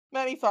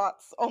Many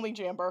thoughts, only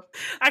Jamber.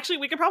 Actually,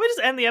 we could probably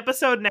just end the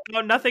episode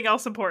now. Nothing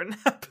else important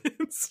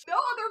happens. No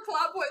other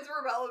plot points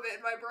were relevant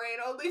in my brain,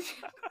 only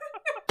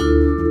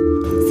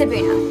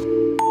Sabuna.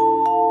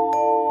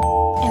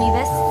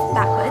 Anubis,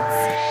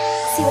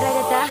 backwards. See what I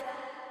did there?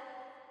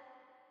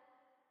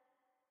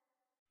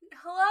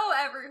 Hello,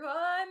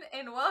 everyone,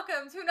 and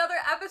welcome to another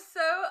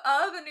episode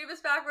of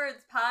Anubis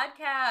Backwards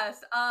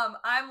podcast.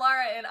 I'm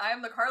Lara, and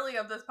I'm the Carly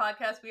of this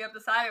podcast. We have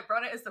decided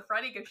Bruna is the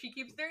Freddy because she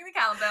keeps doing the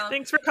countdown.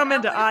 Thanks for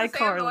coming to Emily's the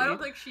Sam, iCarly. though I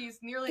don't think she's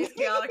nearly as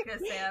chaotic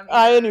as Sam.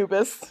 I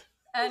Anubis.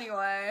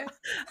 Anyway.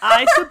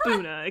 I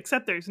Sabuna,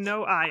 except there's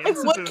no I in I would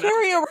Sabuna.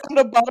 carry around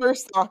a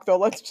butterstock, though.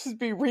 Let's just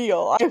be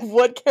real. I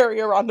would carry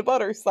around a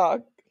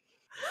butterstock.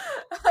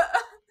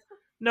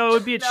 No, it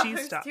would be a No, cheese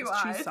there's stock. two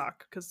Cheese I's.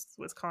 stock, because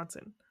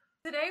Wisconsin.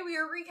 Today we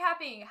are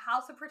recapping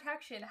House of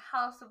Protection,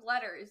 House of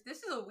Letters.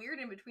 This is a weird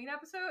in-between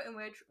episode in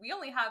which we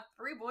only have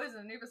 3 boys in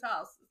Anubis'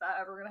 house. Is that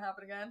ever going to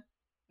happen again?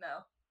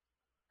 No.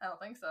 I don't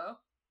think so.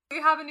 We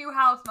have a new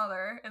house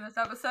mother in this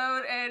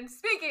episode, and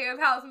speaking of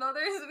house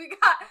mothers, we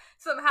got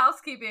some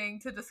housekeeping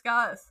to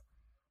discuss.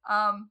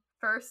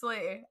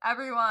 Firstly,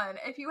 everyone,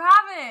 if you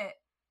haven't,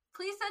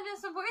 please send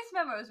us some voice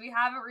memos. We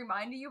haven't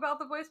reminded you about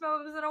the voice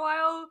memos in a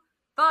while,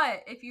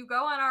 but if you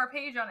go on our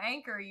page on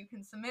Anchor, you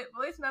can submit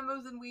voice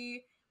memos and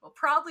we will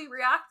probably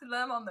react to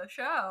them on the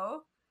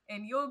show,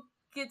 and you'll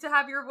get to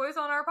have your voice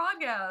on our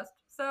podcast.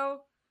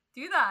 So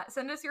do that.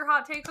 Send us your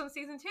hot takes on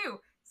season 2.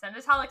 Send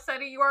us how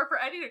excited you are for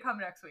Eddie to come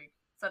next week.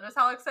 Send us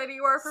how excited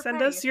you are for Send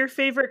Penny. us your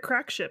favorite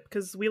crack ship,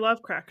 because we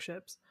love crack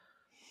ships.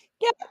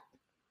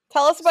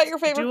 Tell us about your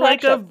favorite Do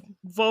crack like a ship.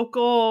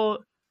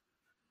 vocal...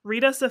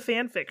 Read us a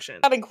fan fiction.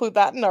 Not include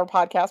that in our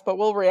podcast, but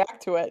we'll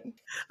react to it.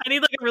 I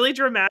need like a really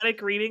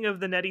dramatic reading of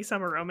the Nettie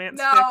Summer Romance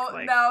No, fic.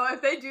 Like, no,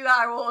 if they do that,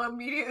 I will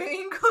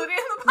immediately include it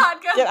in the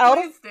podcast. Get out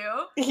of- Please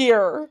do.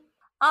 Here.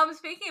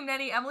 Speaking of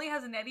Nettie, Emily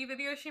has a Nettie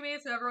video she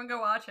made, so everyone go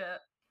watch it.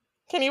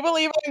 Can you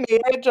believe I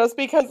made it just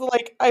because,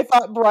 like, I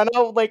thought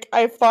Brenna, like,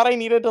 I thought I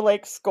needed to,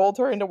 like, scold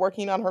her into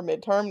working on her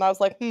midterm, and I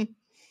was like,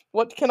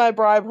 what can I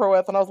bribe her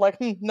with? And I was like,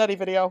 nutty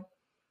video.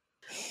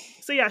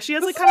 So yeah, she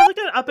has like kind of like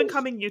an up and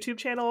coming YouTube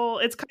channel.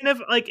 It's kind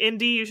of like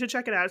indie. You should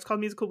check it out. It's called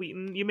Musical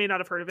Wheaton. You may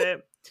not have heard of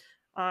it.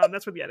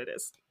 That's where the edit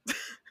is.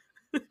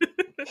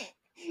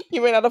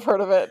 You may not have heard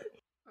of it.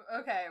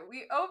 Okay,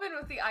 we open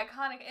with the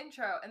iconic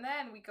intro, and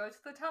then we go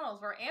to the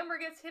tunnels where Amber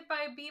gets hit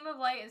by a beam of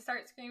light and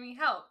starts screaming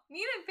help.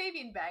 Nina and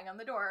Fabian bang on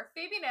the door.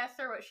 Fabian asks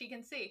her what she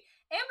can see.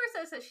 Amber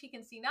says that she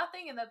can see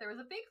nothing and that there was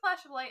a big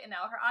flash of light and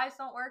now her eyes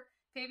don't work.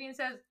 Fabian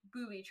says,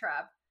 booby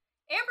trap.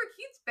 Amber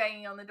keeps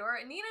banging on the door,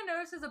 and Nina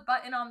notices a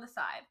button on the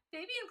side.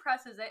 Fabian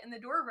presses it, and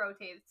the door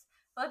rotates,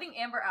 letting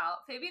Amber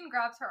out. Fabian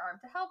grabs her arm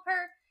to help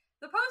her.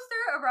 The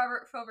poster of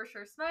Robert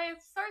Frobisher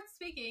Smythe starts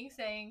speaking,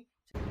 saying,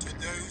 To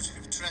those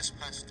who've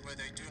trespassed where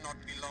they do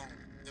not belong,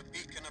 the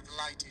beacon of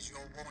light is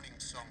your warning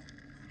song.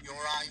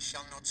 Your eyes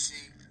shall not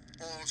see,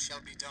 all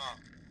shall be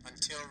dark,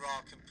 until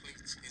Ra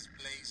completes his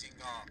blazing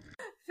arc.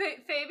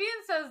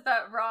 Fabian says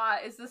that Ra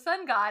is the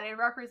sun god and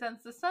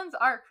represents the sun's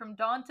arc from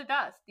dawn to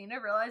dusk.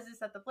 Nina realizes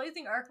that the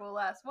blazing arc will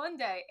last one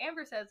day.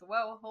 Amber says,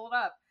 whoa, hold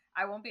up.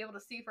 I won't be able to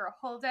see for a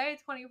whole day,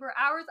 24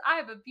 hours. I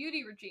have a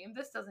beauty regime.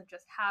 This doesn't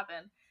just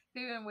happen.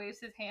 Fabian waves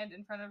his hand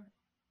in front of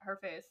her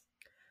face.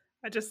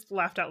 I just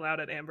laughed out loud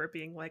at Amber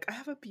being like, I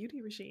have a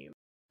beauty regime.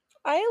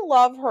 I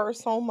love her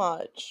so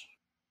much.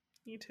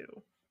 Me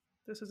too.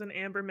 This is an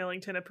Amber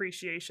Millington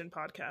appreciation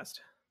podcast.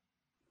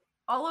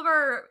 All of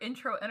our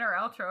intro and our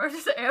outro are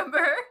just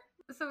Amber.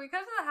 So we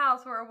come to the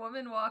house where a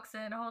woman walks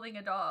in holding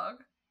a dog.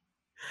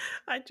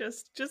 I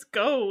just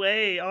go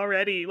away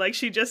already. Like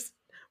she just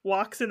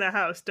walks in the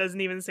house,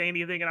 doesn't even say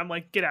anything, and I'm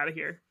like, get out of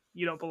here.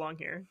 You don't belong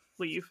here.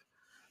 Leave.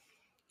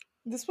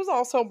 This was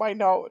also my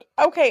note.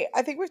 Okay,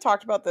 I think we've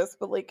talked about this,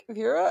 but, like,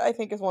 Vera, I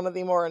think, is one of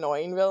the more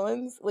annoying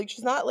villains. Like,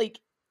 she's not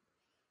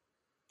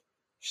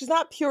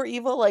pure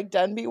evil like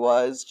Denby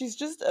was. She's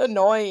just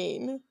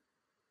annoying.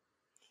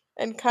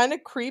 And kind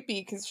of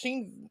creepy, because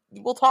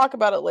we'll talk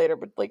about it later,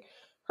 but, like,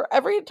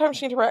 every time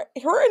she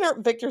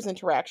Victor's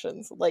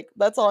interactions, like,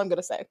 that's all I'm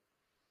gonna say.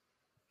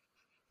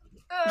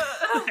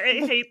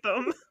 I hate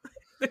them.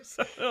 They're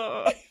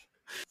so...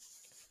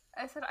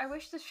 I said, I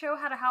wish the show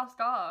had a house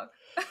dog.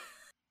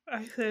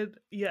 I said,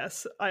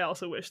 yes, I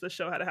also wish the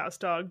show had a house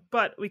dog,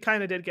 but we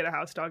kind of did get a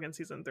house dog in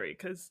season 3,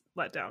 because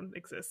Letdown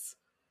exists.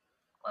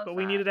 Love But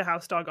we that. needed a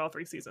house dog all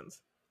 3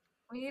 seasons.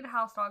 We need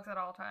house dogs at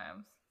all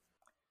times.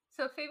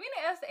 So Fabian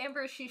asks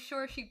Amber if she's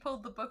sure she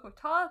pulled the book with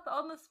Toth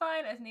on the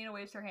spine as Nina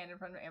waves her hand in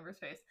front of Amber's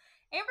face.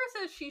 Amber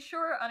says she's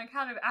sure on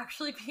account of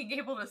actually being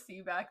able to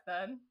see back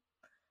then.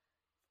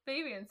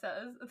 Fabian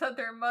says that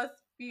there must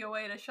be a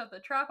way to shut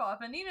the trap off,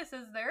 and Nina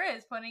says there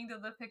is, pointing to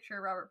the picture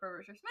of Robert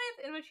Frobisher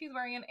Smythe in which he's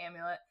wearing an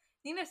amulet.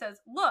 Nina says,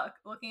 look,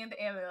 looking at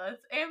the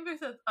amulets. Amber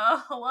says,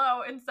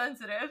 hello,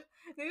 insensitive.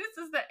 Nina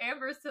says that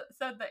Amber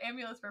said the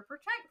amulets were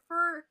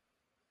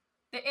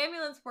the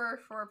amulets were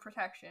for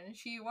protection.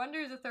 She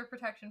wonders if they're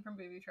protection from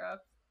booby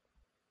traps.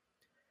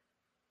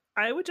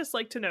 I would just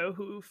like to know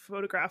who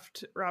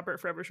photographed Robert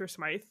Frobisher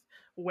Smythe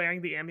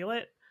wearing the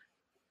amulet.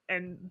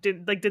 And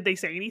did they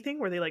say anything?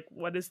 Were they like,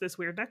 what is this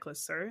weird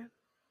necklace, sir?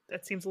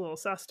 That seems a little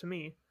sus to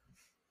me.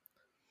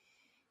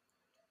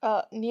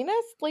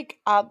 Nina's like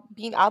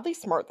being oddly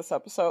smart this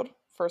episode,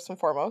 first and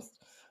foremost.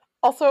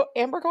 Also,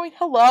 Amber going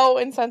hello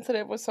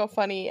insensitive was so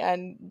funny,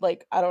 and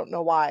like I don't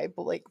know why,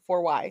 but like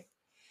for why.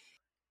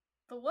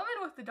 The woman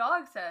with the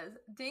dog says,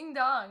 "Ding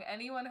dong,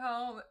 anyone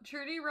home?"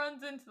 Trudy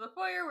runs into the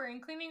foyer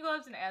wearing cleaning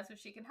gloves and asks if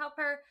she can help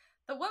her.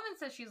 The woman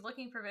says she's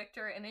looking for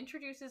Victor and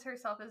introduces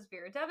herself as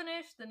Vera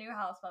Devonish, the new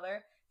house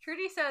mother.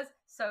 Trudy says,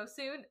 "So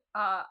soon?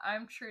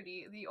 I'm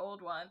Trudy, the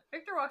old one."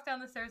 Victor walks down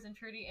the stairs and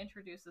Trudy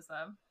introduces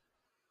them.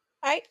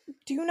 I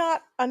do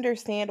not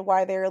understand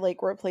why they're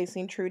like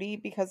replacing Trudy,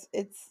 because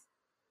it's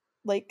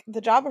like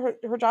the job of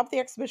her job at the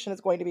exhibition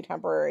is going to be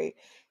temporary.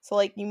 So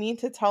like you mean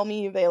to tell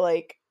me they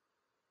like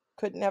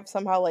couldn't have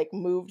somehow like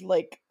moved,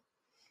 like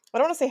I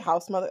don't want to say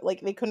house mother,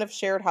 like they couldn't have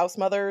shared house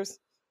mothers.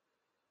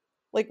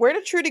 Like where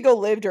did Trudy go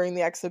live during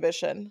the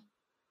exhibition?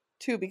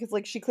 Too, because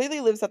like she clearly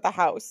lives at the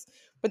house,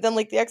 but then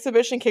like the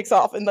exhibition kicks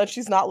off and then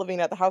she's not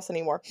living at the house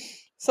anymore.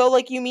 So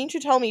like you mean to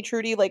tell me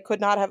Trudy like could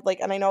not have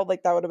like, and I know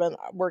like that would have been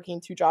working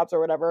 2 jobs or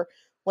whatever,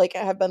 like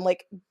have been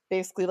like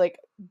basically like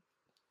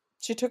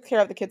she took care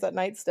of the kids at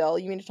night still.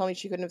 You mean to tell me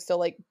she couldn't have still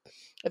like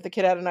if the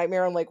kid had a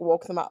nightmare and like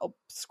woke them up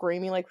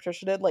screaming like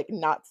Patricia did, like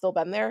not still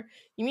been there?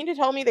 You mean to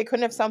tell me they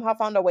couldn't have somehow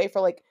found a way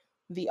for like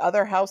the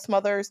other house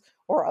mothers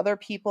or other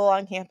people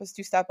on campus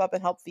to step up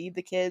and help feed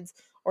the kids?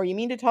 Or you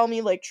mean to tell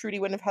me like Trudy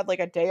wouldn't have had like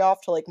a day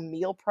off to like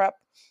meal prep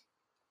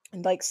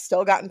and like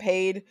still gotten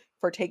paid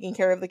for taking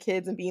care of the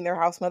kids and being their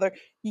house mother?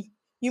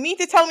 You mean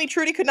to tell me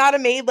Trudy could not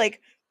have made like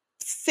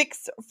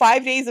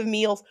 5 days of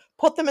meals,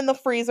 put them in the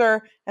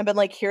freezer, and been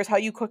like, here's how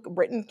you cook,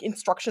 written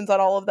instructions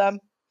on all of them?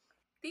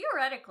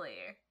 Theoretically,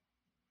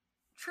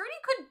 Trudy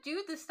could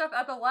do this stuff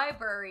at the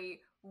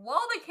library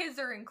while the kids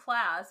are in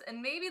class,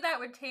 and maybe that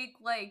would take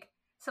like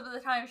some of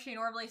the time she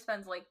normally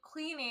spends like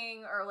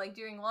cleaning or like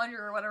doing laundry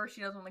or whatever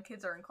she does when the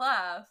kids are in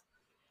class.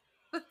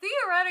 But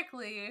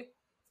theoretically,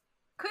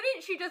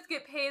 couldn't she just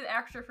get paid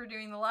extra for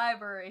doing the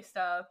library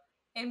stuff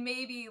and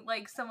maybe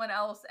like someone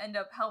else end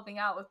up helping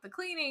out with the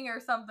cleaning or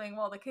something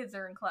while the kids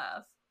are in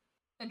class?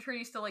 And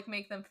Trudy still like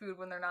make them food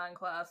when they're not in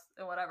class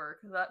and whatever,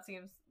 because that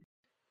seems...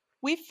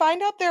 We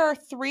find out there are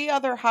 3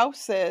 other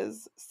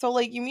houses. So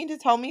like you mean to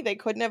tell me they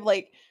couldn't have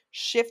like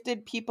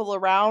shifted people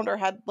around or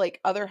had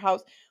like other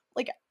house,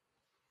 like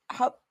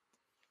how,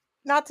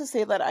 not to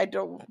say that I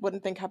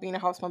wouldn't think being a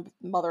house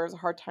mother is a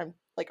hard time,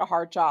 like a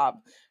hard job.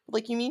 But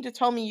like you mean to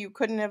tell me you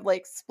couldn't have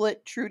like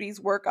split Trudy's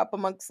work up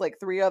amongst like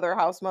 3 other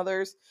house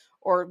mothers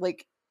or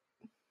like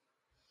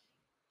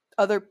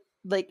other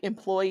like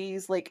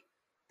employees, like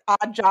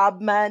odd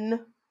job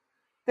men?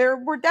 There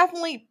were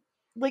definitely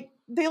like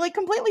they like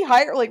completely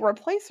hire like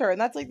replace her,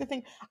 and that's like the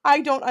thing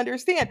I don't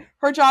understand.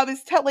 Her job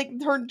is like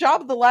her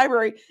job at the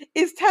library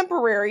is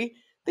temporary.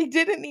 They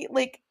didn't need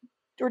like,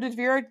 or did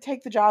Vera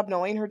take the job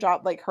knowing her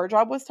job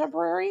was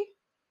temporary?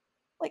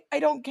 Like I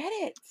don't get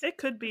it. It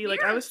could be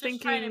like Vera's I was just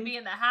thinking trying to be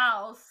in the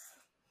house.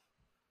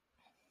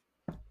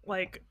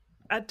 Like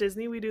at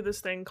Disney we do this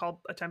thing called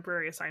a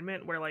temporary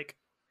assignment where like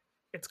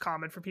it's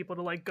common for people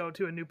to like go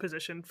to a new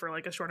position for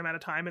like a short amount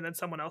of time and then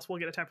someone else will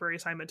get a temporary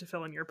assignment to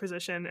fill in your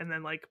position, and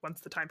then like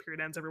once the time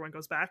period ends everyone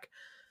goes back.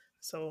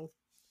 So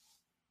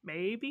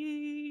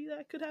maybe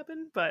that could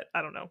happen, but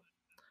I don't know.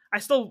 I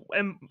still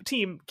am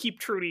team keep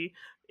Trudy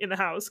in the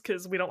house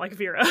because we don't like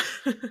Vera.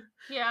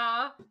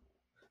 Yeah.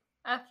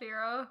 F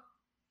Vera.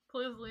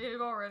 Please leave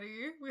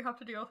already. We have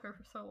to deal with her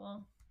for so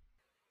long.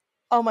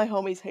 All my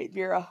homies hate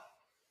Vera.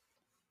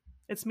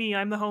 It's me,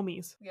 I'm the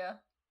homies. Yeah.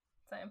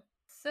 Same.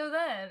 So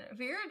then,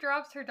 Vera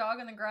drops her dog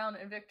on the ground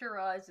and Victor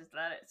realizes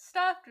that it's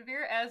stuffed.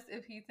 Vera asks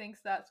if he thinks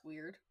that's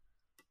weird.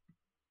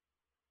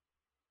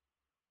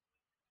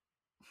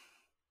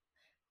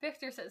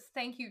 Victor says,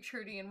 "Thank you,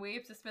 Trudy," and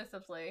waves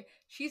dismissively.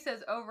 She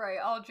says, "Oh right,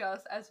 I'll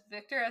just." As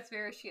Victor asks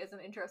Vera if she has an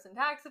interest in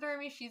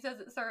taxidermy, she says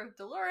it served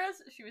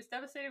Dolores. She was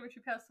devastated when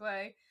she passed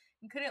away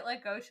and couldn't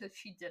let go, so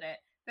she didn't.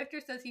 Victor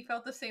says he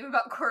felt the same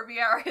about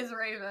Corbière, his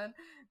raven.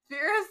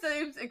 Vera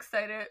seems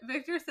excited.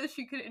 Victor says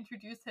she could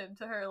introduce him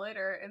to her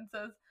later and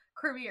says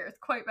Corbière is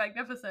quite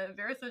magnificent.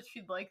 Vera says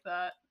she'd like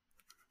that.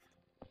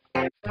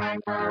 It's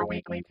time for our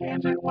weekly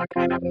tangent. What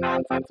kind of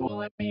nonsense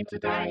will it be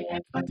today?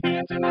 It's the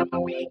tangent of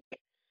the week.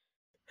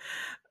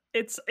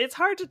 It's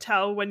hard to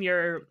tell when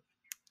you're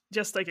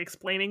just like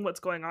explaining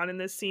what's going on in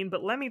this scene,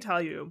 but let me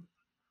tell you,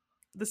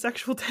 the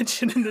sexual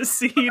tension in this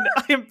scene,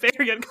 I am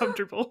very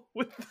uncomfortable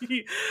with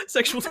the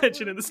sexual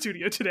tension in the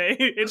studio today.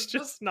 It's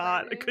just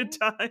not a good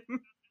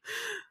time.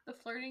 The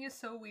flirting is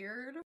so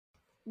weird.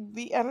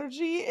 The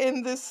energy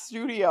in this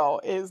studio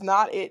is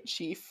not it,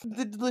 Chief.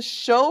 Did the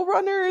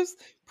showrunners,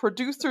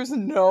 producers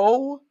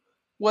know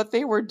what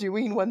they were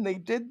doing when they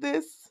did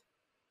this?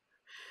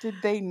 Did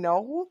they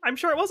know? I'm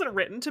sure it wasn't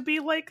written to be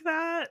like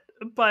that,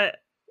 but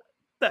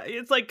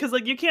it's like, because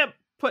like you can't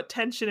put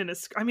tension in a...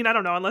 I mean, I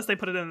don't know, unless they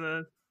put it in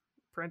the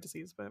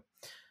parentheses, but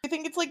I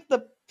think it's like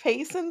the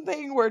Payson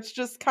thing where it's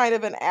just kind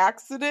of an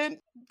accident.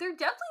 They're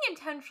definitely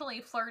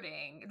intentionally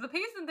flirting. The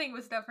Payson thing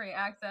was definitely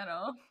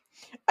accidental.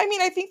 I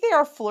mean, I think they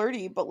are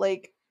flirty, but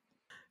like,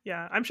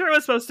 Yeah, I'm sure it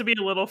was supposed to be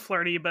a little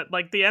flirty, but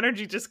like the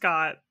energy just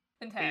got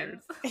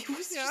Intense. it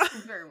was Yeah. just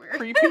It's very weird.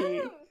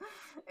 creepy.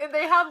 And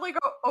they have like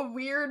a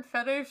weird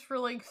fetish for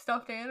like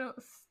stuffed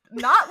animals.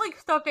 Not like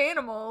stuffed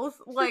animals,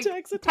 like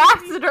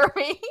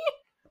taxidermy.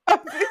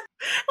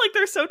 Like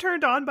they're so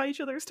turned on by each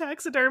other's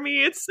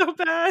taxidermy. It's so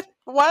bad.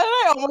 Why did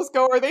I almost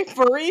go? Are they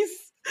furries?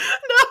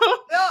 No.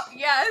 Oh,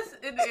 yes,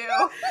 it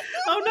do.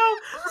 Oh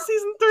no.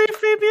 Season 3,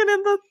 Fabian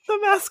in the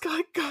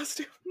mascot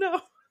costume.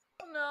 No.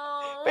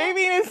 No.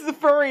 Fabian is the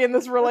furry in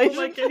this like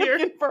relationship. it here.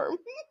 Confirmed.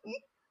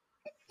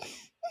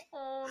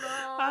 Oh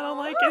no. I don't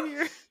like it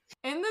here.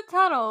 In the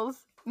tunnels,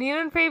 Nina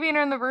and Fabian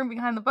are in the room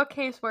behind the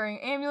bookcase wearing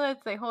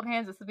amulets. They hold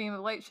hands as the beam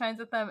of light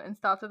shines at them and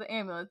stops at the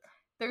amulets.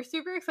 They're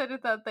super excited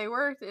that they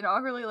worked and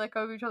awkwardly let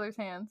go of each other's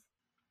hands.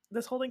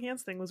 This holding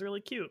hands thing was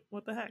really cute.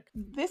 What the heck?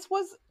 This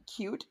was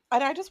cute,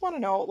 and I just want to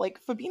know, like,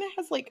 Fabina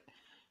has like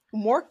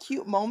more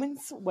cute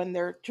moments when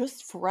they're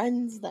just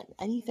friends than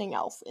anything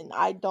else, and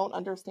I don't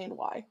understand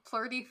why.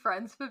 Flirty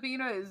friends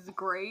Fabina is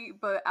great,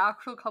 but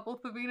actual couple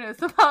Fabina is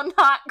somehow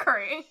not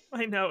great.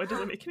 I know it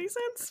doesn't make any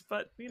sense,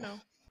 but you know.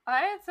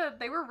 I had said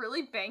they were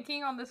really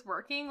banking on this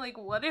working. Like,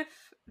 what if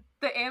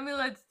the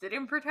amulets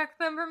didn't protect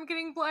them from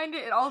getting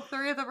blinded, and all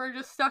three of them are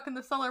just stuck in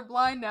the cellar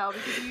blind now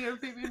because Nina and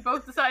Fabian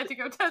both decided to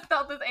go test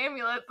out this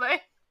amulet thing?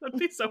 That'd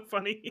be so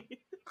funny.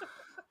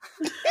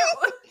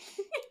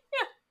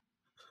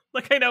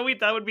 Like I know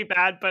that would be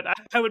bad, but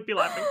I would be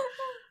laughing.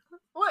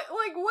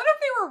 Like, what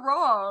if they were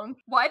wrong?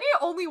 Why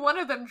didn't only one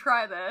of them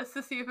try this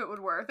to see if it would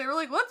work? They were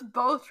like, let's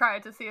both try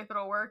it to see if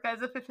it'll work,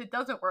 as if it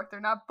doesn't work, they're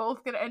not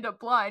both gonna end up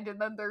blind,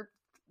 and then they're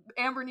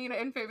Amber, Nina,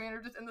 and Fabian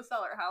are just in the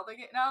cellar. How are they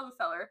getting out of the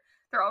cellar?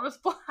 They're all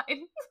just blind.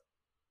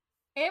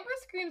 Amber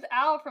screams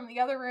out from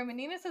the other room, and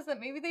Nina says that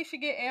maybe they should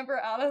get Amber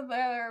out of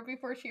there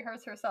before she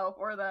hurts herself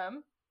or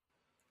them.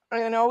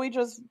 I know we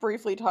just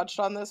briefly touched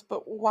on this,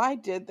 but why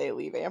did they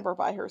leave Amber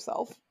by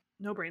herself?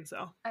 No brain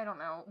cell. I don't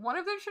know. One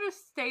of them should have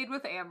stayed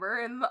with Amber,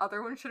 and the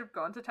other one should have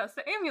gone to test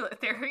the amulet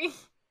theory.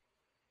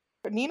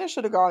 But Nina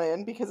should have gone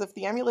in, because if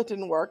the amulet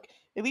didn't work,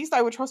 at least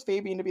I would trust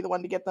Fabian to be the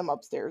one to get them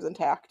upstairs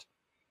intact.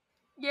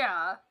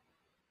 Yeah.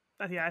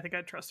 Yeah, I think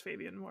I'd trust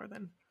Fabian more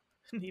than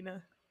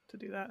Nina to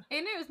do that.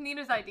 And it was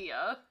Nina's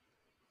idea.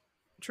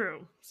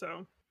 True,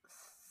 so.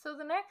 So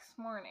the next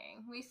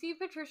morning, we see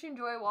Patricia and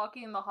Joy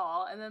walking in the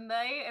hall, and then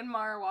they and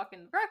Mara walk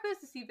into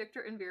breakfast to see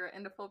Victor and Vera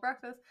into full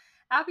breakfast.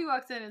 Appy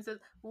walks in and says,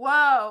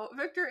 wow!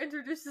 Victor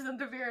introduces them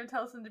to Vera and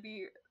tells them to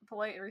be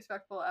polite and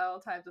respectful at all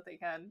times that they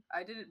can.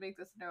 I didn't make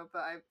this note,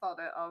 but I thought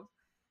it of.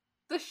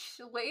 The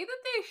way that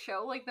they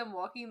show, like, them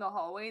walking the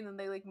hallway and then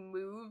they, like,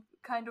 move,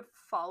 kind of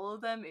follow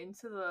them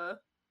into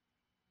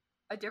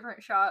a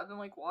different shot of them,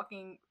 like,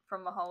 walking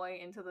from the hallway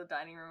into the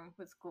dining room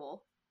was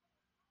cool.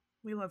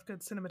 We love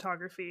good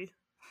cinematography.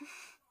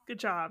 Good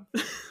job.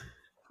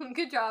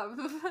 Good job.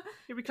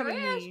 You're becoming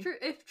Joy asked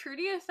if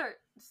Trudy has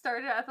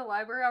started at the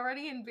library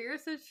already, and Vera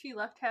says she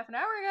left half an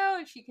hour ago,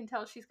 and she can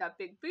tell she's got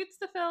big boots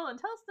to fill, and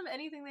tells them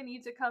anything they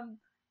need to come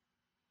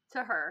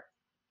to her.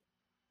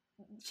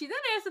 She then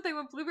asks if they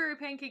want blueberry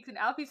pancakes, and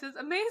Alfie says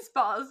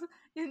amazeballs,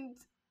 and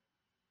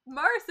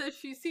Mara says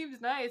she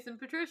seems nice, and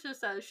Patricia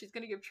says she's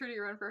gonna give Trudy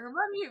a run for her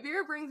money.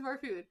 Vera brings more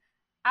food.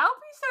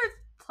 Alfie starts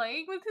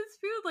playing with his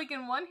food, like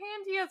in one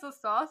hand he has a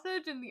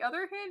sausage, and the other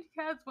hand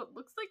he has what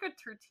looks like a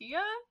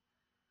tortilla.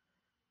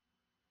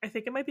 I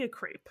think it might be a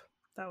crepe.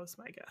 That was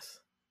my guess.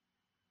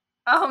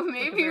 Oh,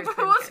 maybe, Like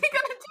but what's he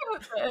gonna do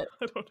with it?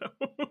 I don't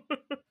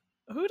know.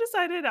 Who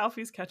decided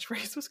Alfie's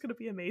catchphrase was going to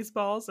be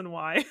amazeballs and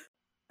why?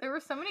 There were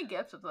so many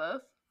gifs of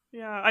this.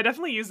 Yeah, I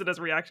definitely used it as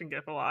a reaction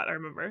gif a lot, I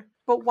remember.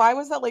 But why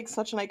was that, like,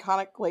 such an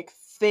iconic, like,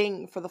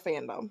 thing for the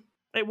fandom?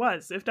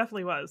 It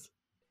definitely was.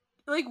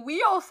 Like,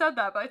 we all said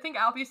that, but I think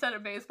Alfie said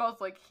amazeballs,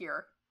 like,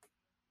 here.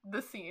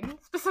 The scene,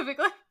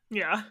 specifically.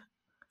 Yeah.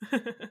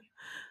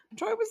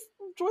 Joy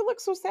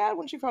looked so sad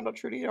when she found out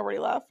Trudy had already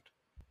left.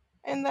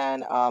 And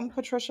then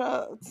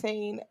Patricia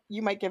saying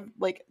she might give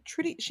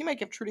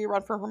Trudy a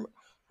run for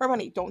her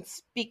money. Don't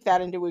speak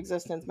that into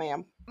existence,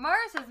 ma'am. Mara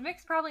says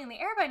Mick's probably in the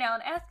air by now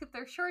and asks if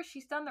they're sure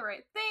she's done the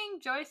right thing.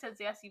 Joy says,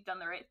 yes, you've done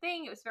the right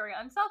thing. It was very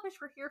unselfish.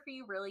 We're here for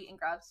you, really, and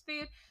grabs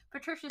food.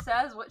 Patricia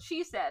says what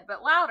she said,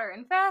 but louder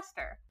and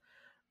faster.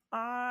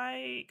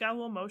 I got a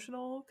little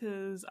emotional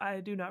because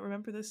I do not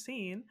remember this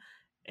scene.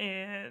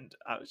 And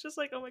I was just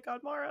like, oh my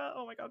god, Mara.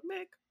 Oh my god,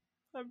 Mick.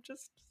 I'm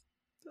just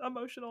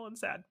emotional and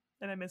sad.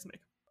 And I miss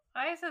Mick.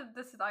 I said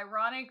this is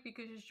ironic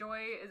because Joy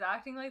is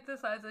acting like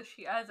this as if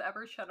she has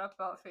ever shut up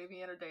about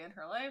Fabian a day in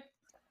her life.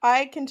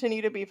 I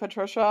continue to be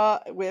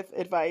Patricia with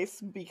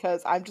advice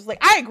because I'm just like,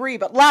 I agree,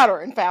 but louder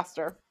and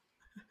faster.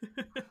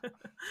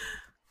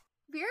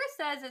 Vera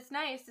says it's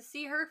nice to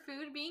see her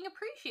food being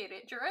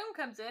appreciated. Jerome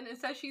comes in and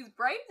says she's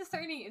bright,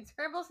 discerning, and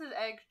scrambles his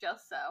eggs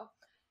just so.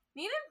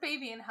 Nina and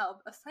Fabian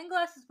help a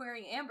sunglasses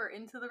wearing Amber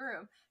into the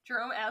room.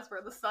 Jerome asks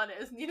where the sun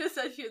is. Nina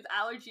says she has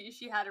allergies.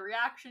 She had a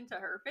reaction to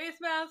her face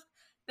mask.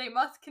 They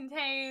must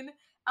contain.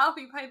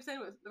 Alfie pipes in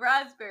with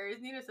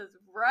raspberries. Nina says,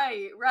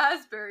 right,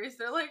 raspberries.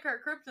 They're like our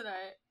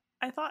kryptonite.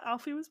 I thought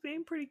Alfie was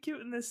being pretty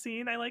cute in this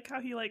scene. I like how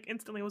he like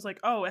instantly was like,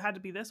 "Oh, it had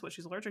to be this. What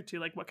she's allergic to.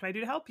 Like, what can I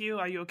do to help you?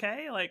 Are you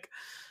okay?" Like,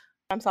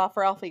 I'm soft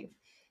for Alfie.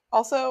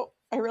 Also,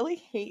 I really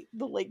hate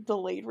the like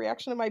delayed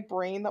reaction in my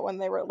brain that when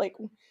they were like,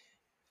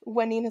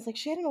 when Nina's like,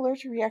 she had an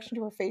allergic reaction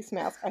to her face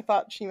mask. I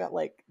thought she meant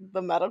like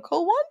the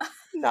medical one,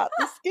 not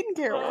the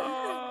skincare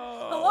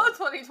one. Hello,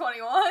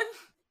 2021.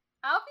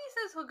 Alfie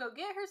says he'll go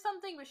get her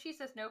something, but she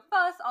says no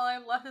fuss. All I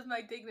have left is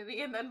my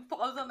dignity, and then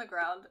falls on the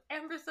ground.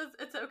 Amber says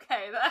it's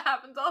okay. That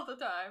happens all the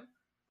time.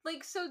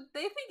 Like, so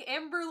they think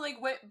Amber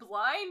like went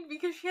blind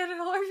because she had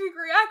an allergic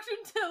reaction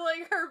to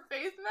like her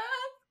face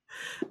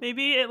mask.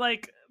 maybe it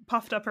like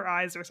puffed up her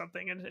eyes or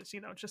something, and it's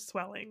just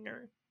swelling,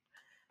 or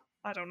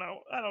I don't know.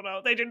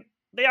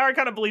 They are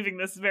kind of believing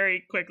this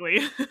very quickly.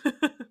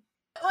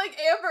 Like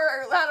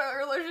Amber had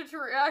an allergic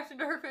reaction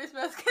to her face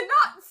mask,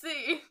 cannot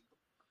see.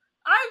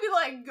 I'd be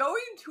like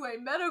going to a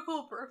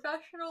medical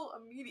professional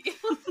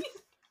immediately.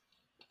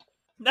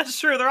 That's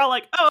true. They're all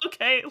like, "Oh,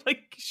 okay.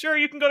 Like, sure,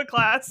 you can go to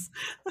class."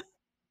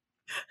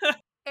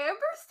 Amber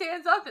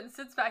stands up and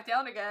sits back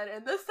down again,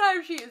 and this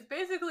time she is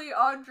basically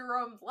on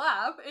Jerome's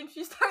lap, and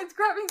she starts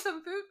grabbing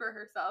some food for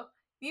herself.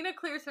 Nina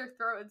clears her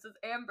throat and says,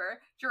 Amber.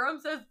 Jerome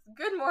says,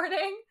 good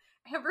morning.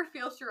 Amber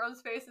feels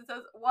Jerome's face and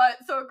says, what?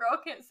 So a girl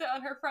can't sit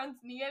on her friend's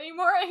knee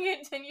anymore? And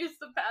continues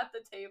to pat the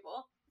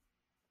table.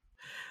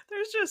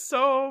 There's just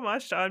so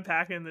much to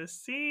unpack in this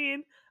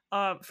scene.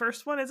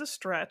 First one is a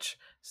stretch.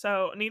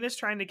 So Nina's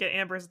trying to get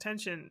Amber's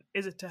attention.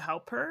 Is it to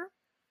help her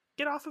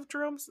get off of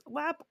Jerome's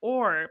lap,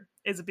 or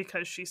is it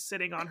because she's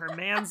sitting on her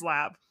man's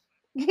lap?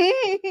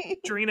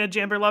 Jarina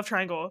Jamber love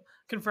triangle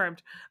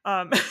confirmed.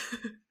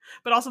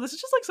 But also this is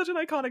just like such an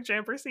iconic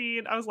Jamber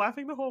scene. I was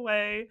laughing the whole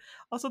way.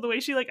 Also the way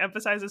she like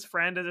emphasizes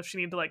friend as if she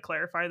need to like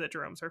clarify that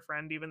Jerome's her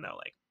friend, even though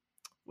like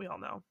we all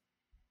know.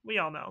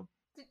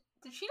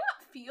 Did she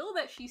not feel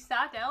that she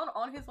sat down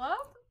on his lap?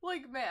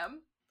 Like,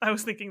 ma'am. I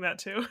was thinking that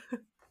too.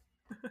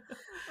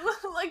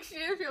 Like, she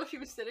didn't feel she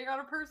was sitting on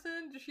a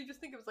person? Did she just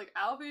think it was like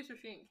Alfie, so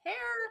she didn't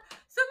care?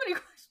 So many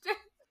questions.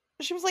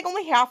 She was like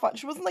only half on.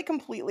 She wasn't like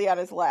completely on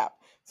his lap.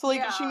 So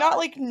like, did she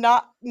Yeah.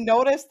 not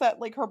notice that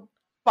like her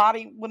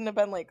body wouldn't have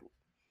been like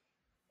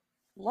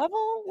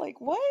level? Like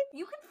what?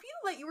 You could feel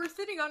that you were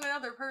sitting on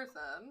another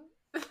person.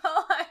 That's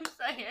all I'm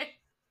saying.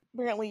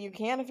 Apparently you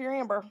can if you're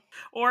Amber.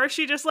 Or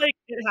she just like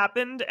it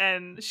happened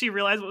and she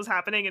realized what was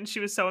happening and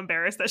she was so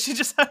embarrassed that she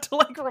just had to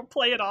like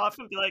play it off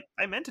and be like,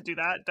 I meant to do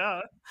that,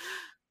 duh.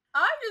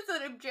 I just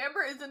said if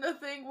Jamber isn't a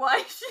thing, why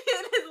is she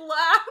in his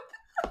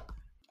lap?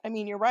 I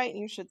mean, you're right,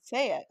 and you should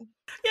say it.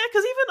 Yeah,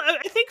 because even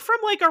I think from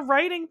like a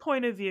writing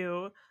point of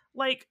view,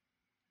 like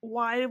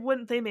why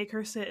wouldn't they make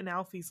her sit in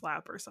Alfie's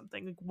lap or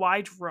something? Like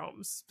why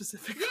Jerome's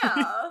specifically?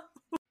 Yeah.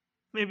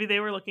 Maybe they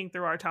were looking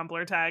through our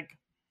Tumblr tag.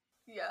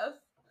 Yes.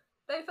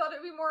 They thought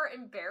it'd be more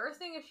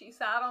embarrassing if she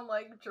sat on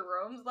like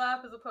Jerome's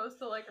lap as opposed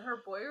to like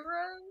her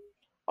boyfriend.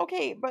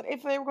 Okay, but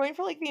if they were going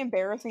for like the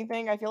embarrassing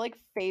thing, I feel like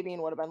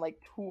Fabian would have been like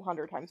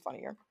 200 times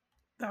funnier.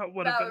 That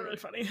would have been really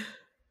funny.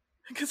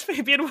 Because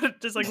Fabian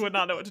would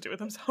not know what to do with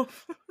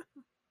himself.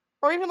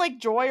 Or even like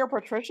Joy or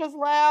Patricia's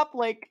lap.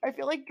 Like, I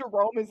feel like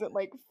Jerome isn't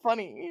like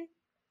funny.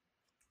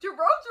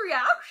 Jerome's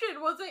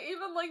reaction wasn't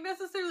even like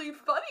necessarily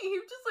funny. He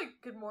was just like,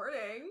 good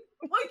morning.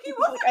 Like, he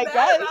wasn't I mad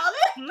guess. about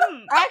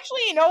it. Actually,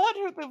 you know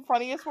what the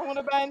funniest one would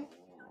have been?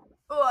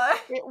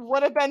 What? It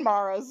would have been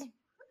Mara's.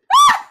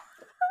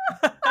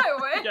 I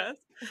wish. Yes.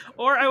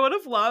 Or I would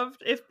have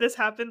loved if this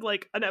happened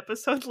like an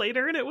episode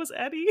later and it was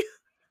Eddie.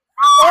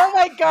 Oh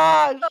my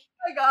gosh!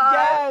 Oh my god.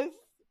 Yes!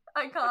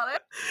 Iconic.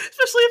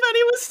 Especially if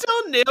Eddie was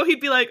still new,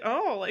 he'd be like,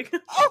 oh, like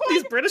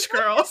these British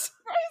girls.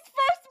 His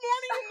first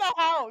morning in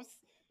the house.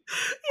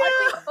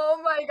 Yeah.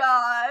 Oh my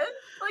god.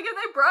 Like, if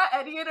they brought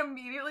Eddie in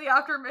immediately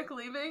after Mick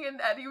leaving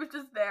and Eddie was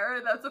just there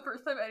and that's the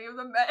first time any of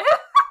them met him.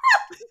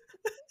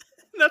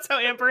 That's how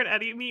Amber and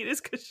Eddie meet, is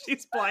because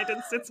she's blind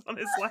and sits on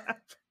his lap.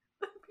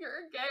 Pure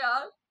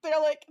chaos. They're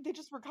like, they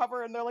just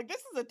recover and they're like,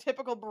 this is a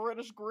typical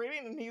British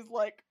greeting. And he's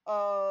like,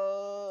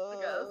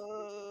 guess.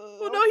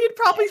 Well, no, he'd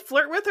probably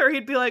flirt with her.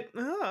 He'd be like,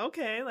 oh,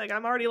 okay, like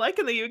I'm already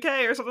liking the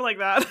UK or something like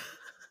that.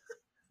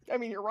 I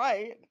mean, you're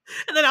right.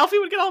 And then Alfie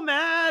would get all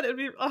mad. It'd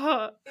be, It would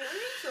be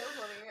so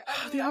funny.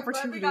 I mean, The I'm glad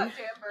opportunity. we got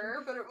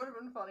Jamber, but it would have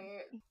been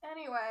funny.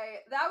 Anyway,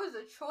 that was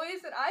a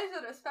choice that I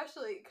said,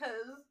 especially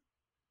because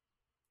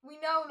we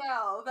know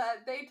now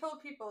that they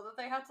told people that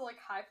they had to like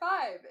high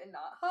five and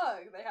not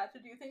hug. They had to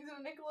do things in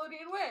a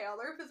Nickelodeon way. All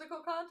their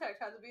physical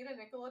contact had to be in a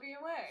Nickelodeon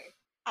way.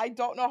 I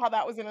don't know how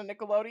that was in a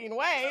Nickelodeon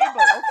way,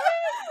 but okay.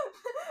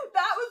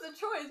 That was a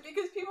choice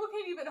because people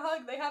can't even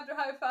hug. They have to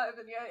high five,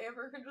 and yeah,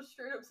 Amber can just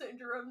straight up sit in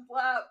Jerome's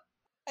lap.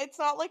 It's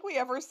not like we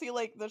ever see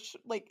like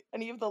like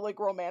any of the like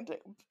romantic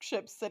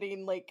ships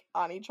sitting like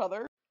on each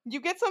other. You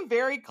get some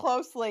very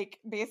close like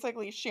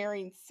basically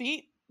sharing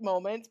seat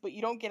moments, but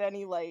you don't get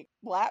any like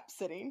lap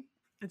sitting.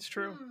 It's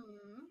true.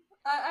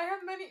 I have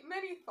many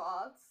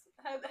thoughts.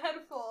 Head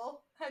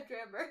full. Head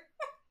Jamber.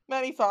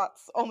 Many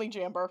thoughts, only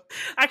Jamber.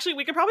 Actually,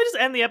 we could probably just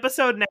end the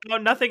episode now.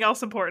 Nothing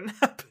else important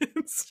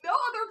happens. No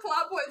other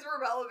plot points were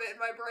relevant in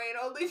my brain.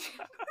 Only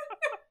Jamber.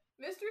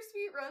 Mr.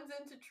 Sweet runs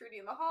into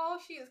Trudy in the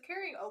hall. She is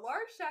carrying a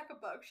large stack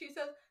of books. She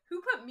says, "Who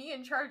put me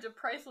in charge of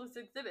priceless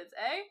exhibits,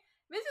 eh?"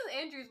 Mrs.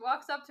 Andrews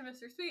walks up to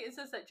Mr. Sweet and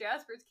says that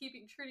Jasper is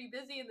keeping Trudy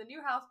busy and the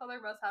new house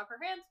mother must have her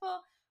hands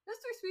full.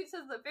 Mr. Sweet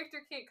says that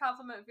Victor can't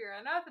compliment Vera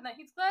enough and that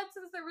he's glad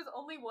since there was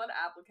only one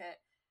applicant.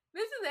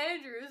 Mrs.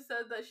 Andrews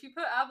said that she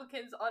put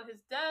applicants on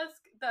his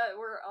desk that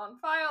were on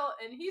file,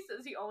 and he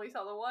says he only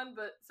saw the one,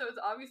 but so it's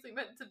obviously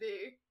meant to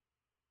be.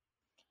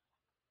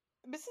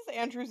 Mrs.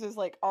 Andrews is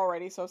like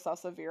already so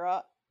sus of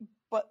Vera,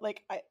 but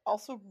like I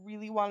also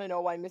really want to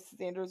know why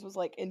Mrs. Andrews was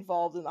like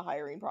involved in the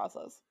hiring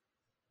process.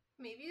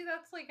 Maybe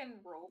that's like a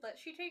role that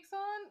she takes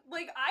on.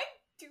 Like, I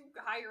do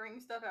hiring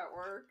stuff at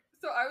work,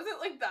 so I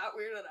wasn't like that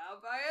weirded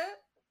out by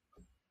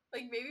it.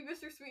 Like, maybe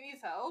Mr. Sweet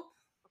needs help.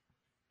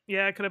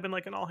 Yeah, it could have been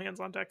like an all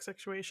hands on deck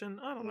situation.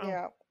 I don't know.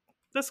 Yeah.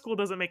 This school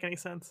doesn't make any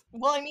sense.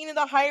 Well, I mean, in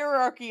the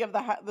hierarchy of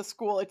the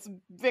school, it's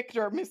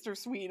Victor, Mr.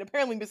 Sweet.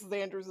 Apparently, Mrs.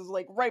 Andrews is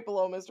like right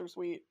below Mr.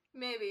 Sweet.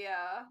 Maybe,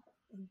 yeah.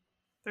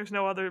 There's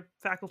no other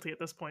faculty at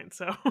this point,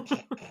 so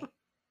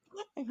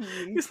I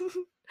mean,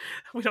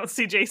 we don't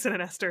see Jason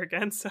and Esther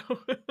again, so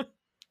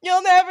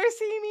you'll never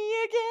see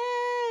me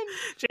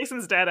again.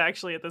 Jason's dead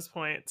actually at this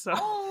point, so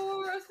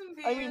Oh, rest in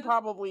peace. I mean,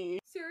 probably.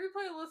 Siri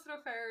played illicit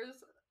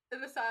affairs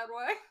in a sad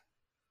way.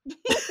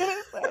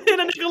 in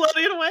a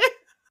Nickelodeon way.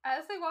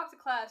 As they walk to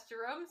class,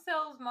 Jerome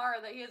tells Mara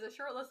that he has a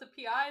short list of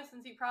PIs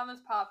since he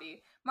promised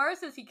Poppy. Mara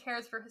says he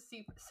cares for his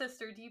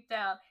sister deep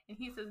down, and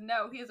he says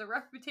no, he has a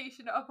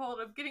reputation to uphold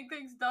of getting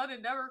things done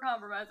and never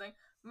compromising.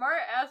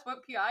 Mara asks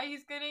what PI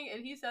he's getting,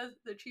 and he says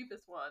the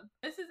cheapest one.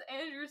 Mrs.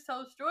 Andrews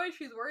tells Joy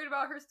she's worried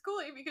about her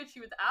schooling because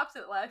she was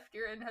absent last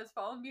year and has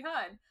fallen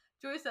behind.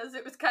 Joy says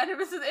it was kind of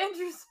Mrs.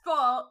 Andrews'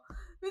 fault.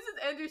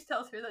 Mrs. Andrews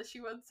tells her that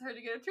she wants her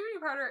to get a tutoring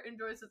partner, and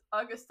Joy says,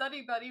 "Ugh, a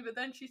study buddy," but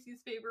then she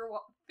sees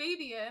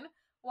Fabian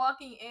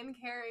walking in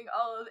carrying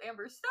all of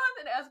Amber's stuff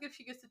and asks if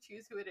she gets to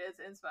choose who it is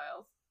and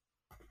smiles.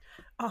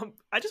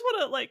 I just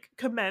want to like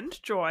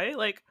commend Joy,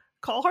 like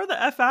call her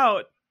the F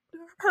out.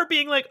 Her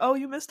being like, "Oh,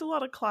 you missed a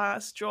lot of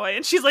class, Joy,"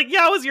 and she's like,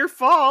 "Yeah, it was your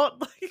fault."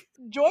 Like,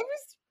 Joy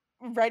was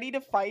ready to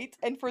fight,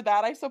 and for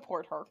that I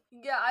support her.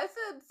 Yeah, I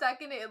said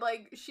second it,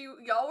 like,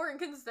 y'all weren't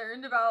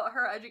concerned about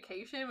her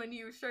education when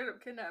you straight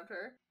up kidnapped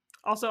her.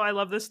 also, I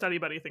love this study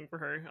buddy thing for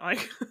her.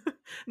 Like,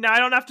 now I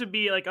don't have to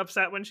be like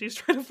upset when she's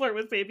trying to flirt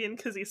with Fabian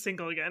because he's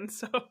single again.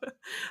 So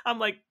I'm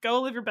like,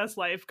 go live your best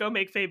life. Go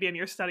make Fabian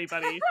your study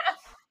buddy.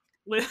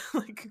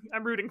 Like,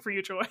 I'm rooting for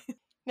you, Joy.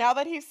 Now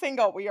that he's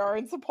single, we are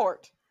in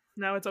support.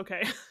 No, it's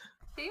okay.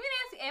 Fabian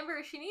asks Amber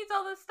if she needs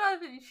all this stuff,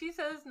 and she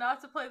says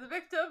not to play the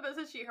victim, but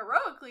says she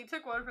heroically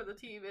took one for the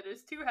team. It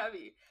is too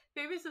heavy.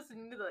 Fabian says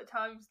that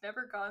time's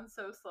never gone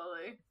so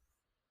slowly.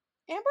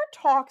 Amber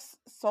talks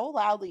so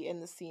loudly in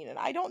the scene, and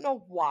I don't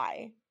know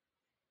why.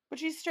 But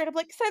she's straight up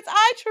like, since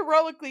I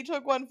heroically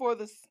took one for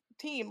this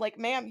team, like,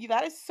 ma'am,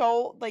 that is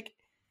so, like,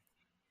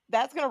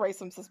 that's gonna raise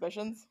some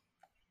suspicions.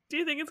 Do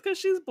you think it's because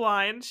she's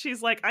blind?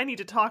 She's like, I need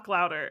to talk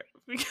louder.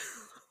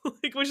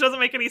 Like, which doesn't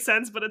make any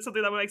sense, but it's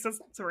something that would make sense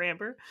to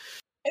Amber.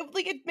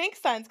 It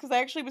makes sense, because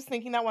I actually was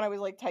thinking that when I was,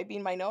 like,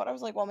 typing my note. I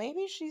was like, well,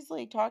 maybe she's,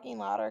 like, talking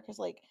louder because,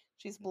 like,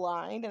 she's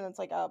blind, and it's,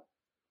 like, a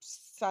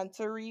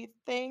sensory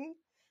thing.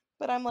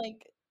 But I'm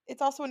like,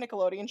 it's also a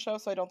Nickelodeon show,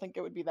 so I don't think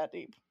it would be that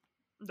deep.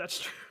 That's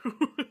true.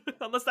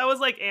 Unless that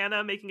was, like,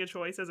 Anna making a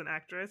choice as an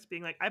actress,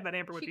 being like, I bet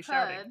Amber would be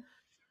shouting.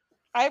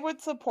 I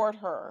would support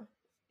her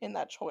in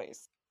that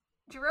choice.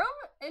 Jerome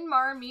and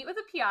Mara meet with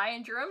a PI,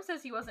 and Jerome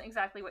says he wasn't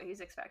exactly what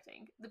he's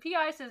expecting. The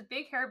PI says,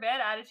 big hair,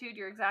 bad attitude,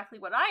 you're exactly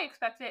what I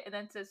expected, and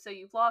then says, so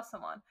you've lost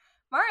someone.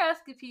 Mara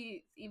asks if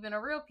he's even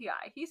a real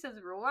PI. He says,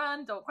 rule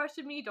 1, don't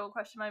question me, don't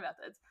question my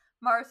methods.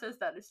 Mara says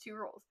that is 2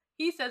 rules.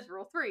 He says,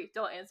 rule 3,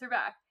 don't answer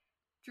back.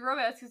 Jerome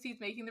asks if he's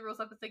making the rules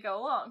up as they go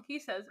along. He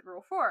says,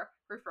 rule 4,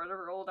 refer to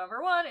rule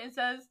number 1, and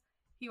says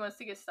he wants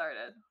to get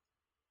started.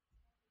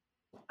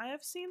 I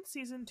have seen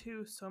season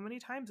 2 so many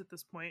times at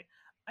this point.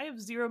 I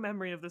have zero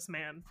memory of this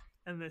man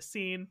and this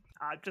scene.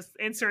 Just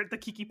insert the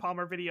Keke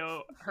Palmer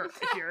video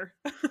here.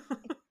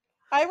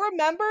 I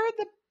remember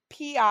the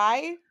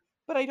PI,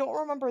 but I don't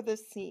remember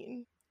this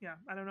scene. Yeah,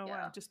 I don't know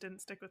why. It just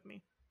didn't stick with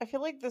me. I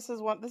feel like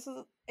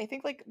I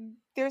think, like,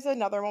 there's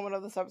another moment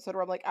of this episode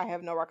where I'm like, I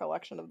have no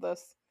recollection of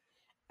this.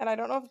 And I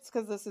don't know if it's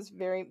because this is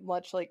very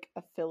much like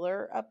a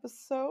filler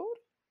episode,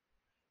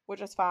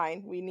 which is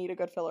fine. We need a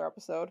good filler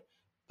episode.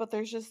 But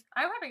there's just...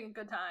 I'm having a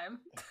good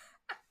time.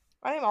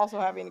 I am also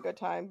having a good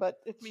time, but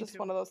it's Me just too.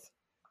 one of those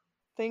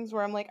things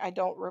where I'm like, I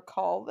don't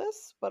recall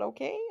this, but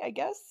okay, I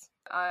guess.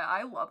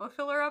 I love a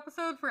filler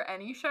episode for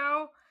any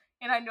show,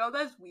 and I know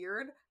that's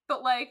weird,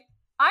 but, like,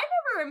 I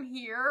never am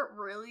here,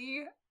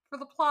 really, for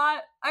the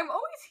plot. I'm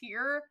always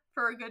here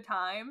for a good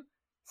time.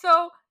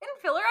 So, in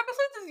filler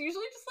episodes, it's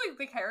usually just, like,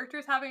 the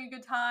characters having a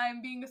good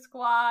time, being a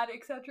squad,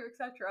 etc.,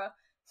 etc.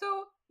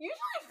 So,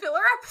 usually filler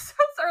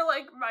episodes are,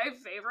 like, my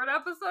favorite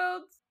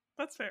episodes.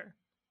 That's fair.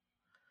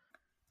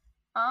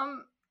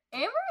 Amber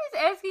is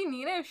asking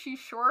Nina if she's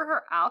sure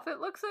her outfit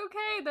looks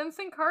okay. Then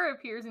Sankara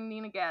appears and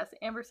Nina gasps.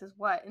 Amber says,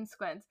 what? And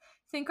squints.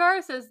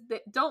 Sankara says,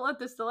 don't let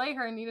this delay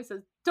her. And Nina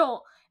says,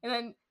 don't. And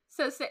then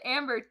says to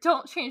Amber,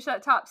 don't change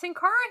that top. Sin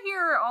Cara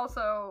here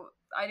also,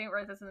 I didn't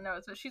write this in the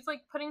notes, but she's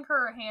like putting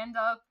her hand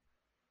up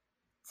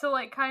to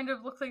like kind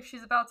of look like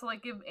she's about to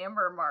like give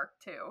Amber a mark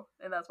too.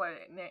 And that's why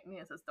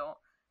Nina says don't.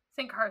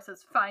 Sin Cara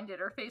says find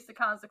it or face the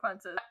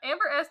consequences.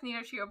 Amber asks Nina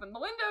if she opened the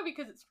window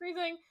because it's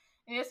freezing.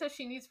 And Nina says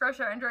she needs fresh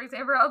air and drags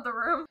Amber out of the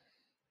room.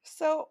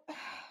 So,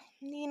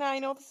 Nina, I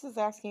know this is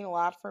asking a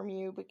lot from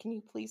you, but can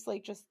you please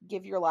like just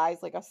give your lies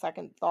like a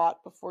second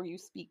thought before you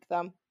speak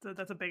them?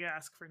 That's a big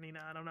ask for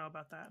Nina. I don't know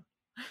about that.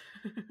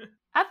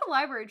 At the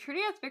library,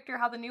 Trudy asks Victor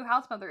how the new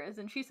house mother is,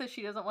 and she says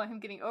she doesn't want him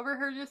getting over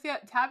her just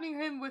yet, tapping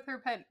him with her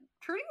pen.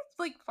 Trudy's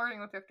like flirting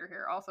with Victor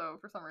here, also,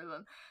 for some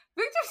reason.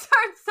 Victor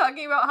starts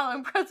talking about how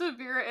impressive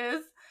Vera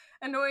is,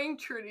 annoying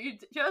Trudy.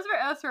 Jasper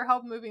asks for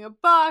help moving a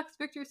box.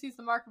 Victor sees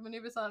the mark of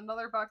Anubis on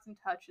another box and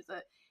touches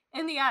it.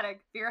 In the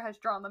attic, Vera has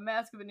drawn the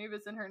mask of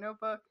Anubis in her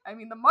notebook. I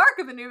mean, the mark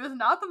of Anubis,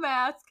 not the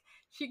mask.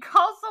 She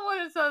calls someone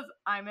and says,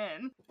 I'm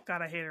in.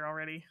 God, I hate her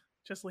already.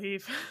 Just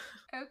leave.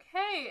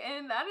 Okay,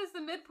 and that is the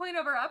midpoint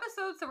of our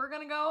episode, so we're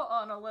gonna go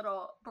on a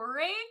little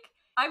break.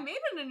 I made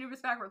an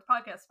Anubis Backwards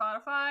podcast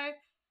Spotify,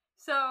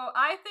 so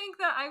I think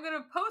that I'm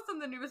gonna post on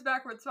the Anubis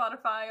Backwards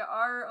Spotify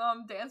our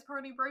dance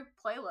party break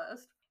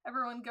playlist.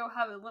 Everyone go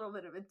have a little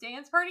bit of a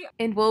dance party.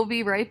 And we'll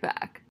be right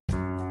back.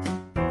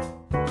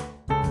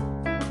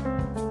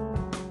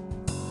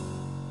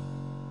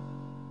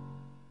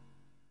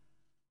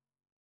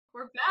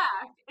 We're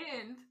back,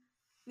 and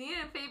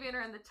Nina and Fabian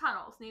are in the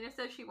tunnels. Nina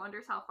says she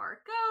wonders how far it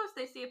goes.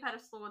 They see a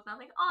pedestal with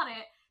nothing on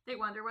it. They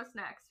wonder what's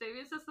next.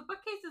 Fabian says the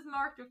bookcase is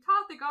marked with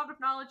Thoth, the god of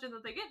knowledge, and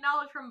that they get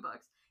knowledge from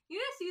books.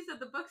 Nina sees that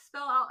the books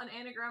spell out an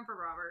anagram for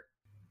Robert.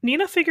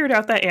 Nina figured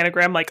out that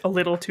anagram like a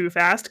little too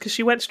fast because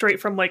she went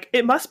straight from like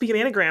it must be an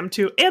anagram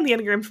to and the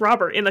anagram's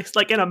Robert in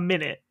like in a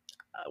minute.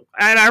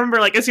 And I remember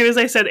like as soon as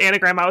I said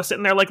anagram, I was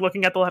sitting there like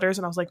looking at the letters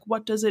and I was like,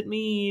 what does it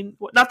mean?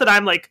 Not that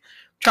I'm like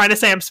trying to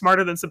say I'm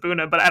smarter than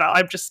Sabuna, but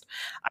I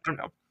don't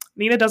know.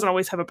 Nina doesn't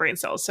always have a brain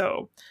cell,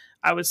 so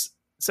I was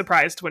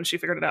surprised when she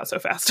figured it out so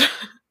fast.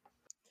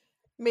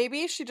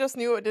 Maybe she just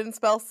knew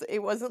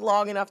it wasn't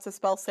long enough to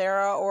spell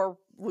Sarah or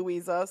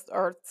Louisa,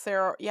 or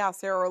Sarah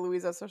or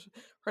Louisa, so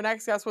her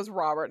next guess was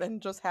Robert,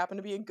 and just happened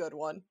to be a good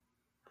one.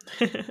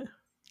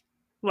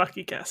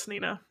 Lucky guess,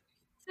 Nina.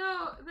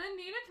 So then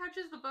Nina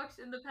touches the books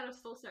and the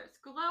pedestal starts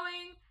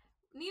glowing.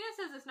 Nina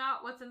says it's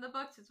not what's in the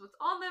books, it's what's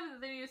on them, and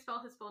that they need to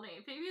spell his full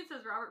name. Fabian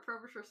says Robert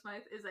Frobisher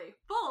Smythe is a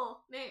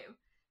full name.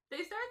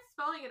 They start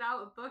spelling it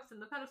out with books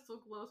and the pedestal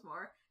glows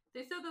more.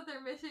 They said that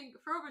they're missing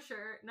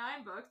Frobisher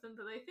 9 books and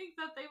that they think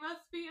that they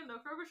must be in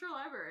the Frobisher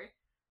library.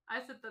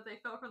 I said that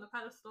they fell from the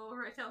pedestal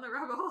right down the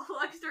rabbit hole.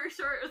 Long story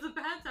short, it was a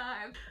bad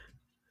time.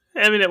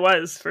 I mean, it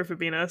was for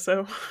Fabina,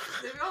 so...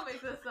 Maybe I'll make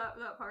that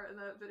part in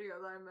that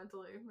video that I'm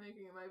mentally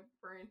making in my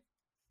brain.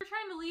 They're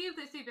trying to leave.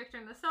 They see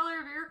Victor in the cellar.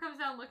 Vera comes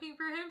down looking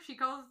for him. She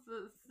calls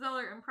the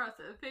cellar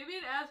impressive.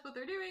 Fabian asks what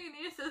they're doing, and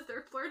Nina says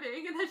they're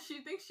flirting, and that she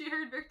thinks she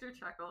heard Victor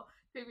chuckle.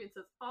 Fabian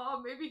says,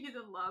 oh, maybe he's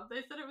in love.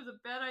 They said it was a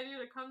bad idea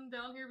to come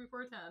down here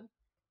before 10.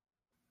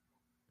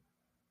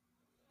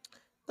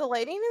 The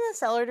lighting in the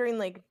cellar during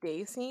like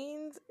day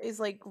scenes is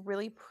like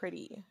really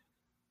pretty.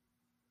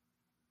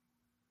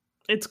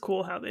 It's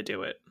cool how they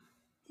do it.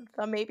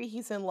 The maybe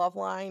he's in love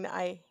line,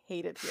 I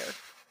hate it here.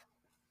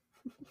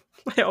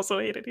 I also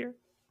hate it here.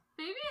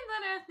 Fabian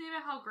then asks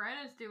Nina how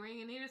Grant is doing,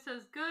 and Nina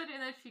says good,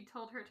 and that she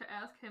told her to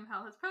ask him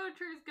how his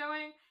poetry is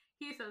going.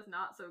 He says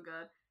not so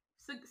good.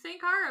 So St.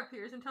 Cara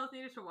appears and tells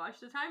Nina to watch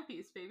the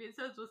timepiece. Fabian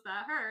says, was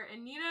that her?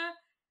 And Nina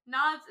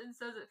nods and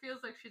says it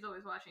feels like she's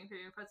always watching.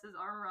 Fabian puts his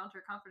arm around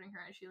her, comforting her,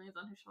 and she leans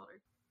on his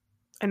shoulder.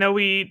 I know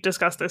we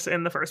discussed this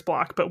in the first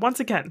block, but once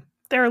again,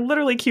 they're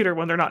literally cuter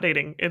when they're not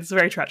dating. It's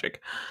very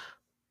tragic.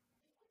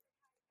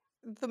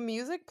 The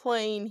music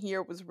playing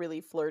here was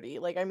really flirty.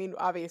 Like, I mean,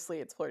 obviously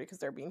it's flirty because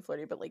they're being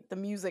flirty, but like the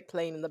music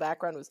playing in the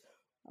background was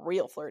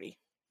real flirty.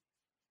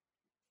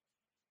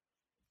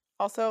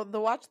 Also,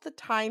 watch the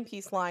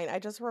timepiece line. I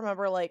just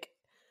remember like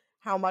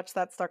how much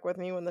that stuck with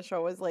me when the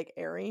show was like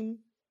airing.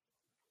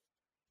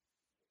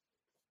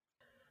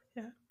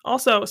 Yeah.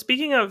 Also,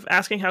 speaking of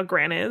asking how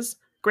Grant is,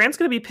 Grant's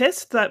gonna be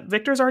pissed that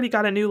Victor's already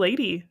got a new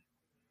lady.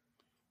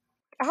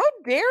 How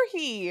dare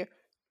he?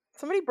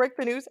 Somebody break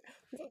the news.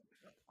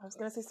 I was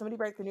gonna say somebody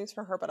break the news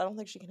for her, but I don't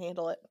think she can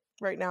handle it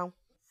right now.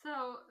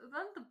 So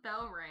then the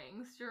bell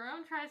rings.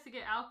 Jerome tries to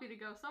get Alfie to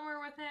go somewhere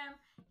with him.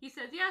 He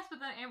says yes,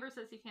 but then Amber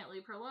says he can't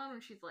leave her alone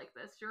when she's like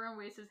this. Jerome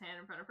waves his hand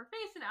in front of her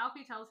face, and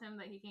Alfie tells him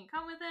that he can't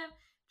come with him.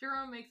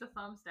 Jerome makes a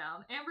thumbs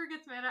down. Amber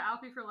gets mad at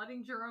Alfie for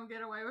letting Jerome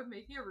get away with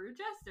making a rude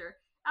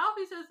gesture.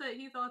 Alfie says that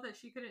he thought that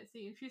she couldn't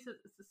see, and she says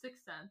it's the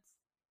sixth sense.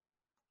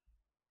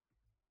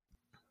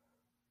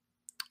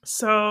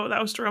 So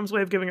that was Jerome's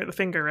way of giving her the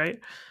finger, right?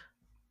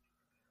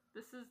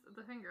 This is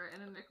the finger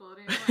in a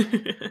Nickelodeon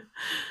way.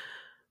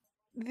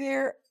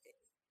 There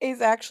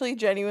is actually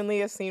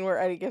genuinely a scene where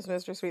Eddie gives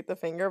Mr. Sweet the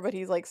finger, but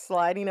he's like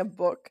sliding a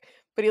book,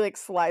 but he like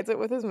slides it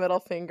with his middle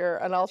finger,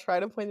 and I'll try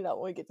to point it out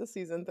when we get to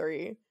season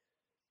 3.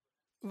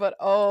 But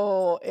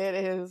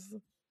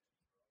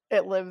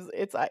it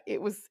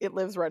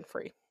lives rent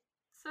free.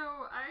 So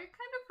I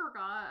kind of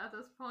forgot at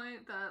this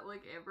point that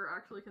like Amber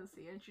actually can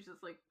see and she's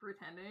just like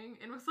pretending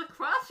and was like,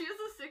 wow, she has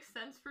a sixth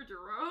sense for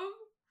Jerome.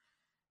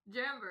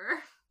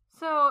 Jamber.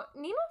 So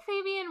Nina and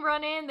Fabian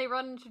run in, they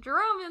run into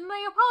Jerome, and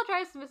they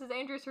apologize to Mrs.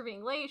 Andrews for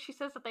being late. She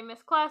says that they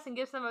missed class and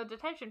gives them a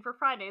detention for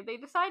Friday. They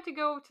decide to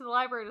go to the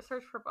library to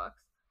search for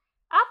books.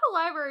 At the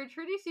library,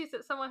 Trudy sees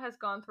that someone has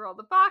gone through all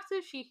the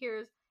boxes. She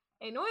hears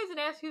a noise and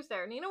asks who's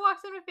there. Nina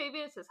walks in with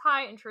Fabian and says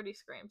hi, and Trudy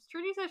screams.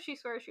 Trudy says she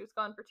swears she was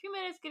gone for 2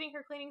 minutes getting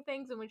her cleaning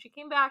things, and when she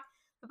came back,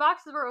 the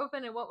boxes were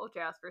open, and what will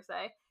Jasper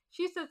say?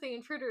 She says the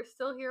intruder is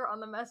still here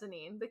on the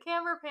mezzanine. The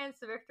camera pans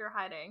to Victor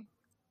hiding.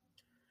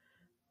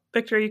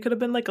 Victor, you could have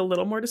been like a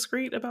little more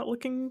discreet about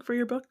looking for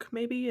your book,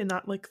 maybe, and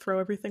not like throw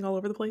everything all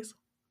over the place.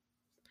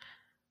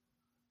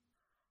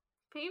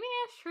 Fabian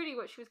asks Trudy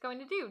what she was going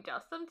to do,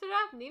 dust them to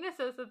death. Nina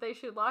says that they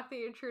should lock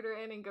the intruder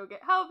in and go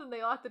get help, and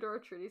they lock the door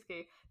with Trudy's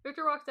key.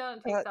 Victor walks down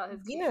and takes out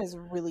his key. Nina is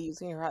really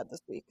using her head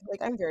this week.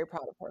 Like, I'm very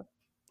proud of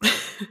her.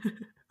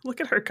 Look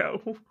at her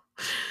go.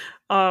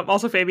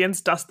 Also, Fabian's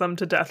dust them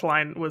to death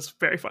line was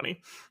very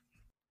funny.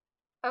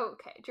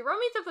 Okay, Jerome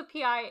meets up with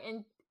PI,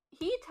 and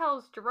he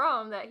tells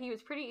Jerome that he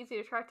was pretty easy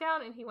to track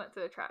down, and he went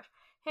through the trash,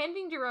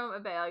 handing Jerome a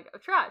bag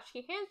of trash.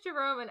 He hands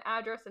Jerome an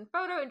address and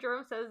photo, and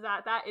Jerome says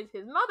that that is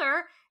his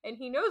mother, and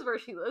he knows where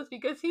she lives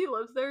because he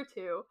lives there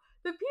too.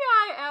 The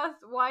PI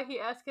asks why he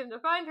asked him to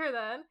find her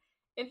then,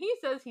 and he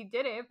says he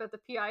didn't, but the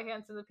PI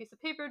hands him the piece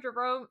of paper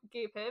Jerome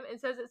gave him and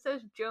says it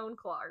says Joan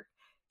Clark.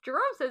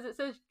 Jerome says it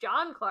says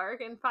John Clark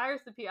and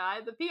fires the PI.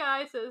 The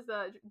PI says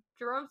that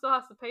Jerome still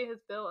has to pay his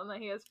bill and that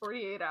he has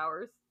 48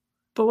 hours.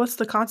 But what's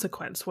the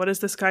consequence? What is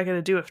this guy going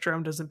to do if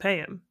Jerome doesn't pay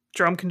him?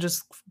 Jerome can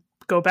just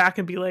go back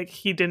and be like,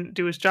 he didn't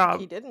do his job.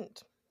 He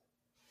didn't.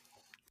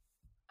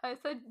 I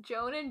said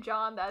Joan and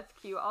John, that's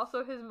cute.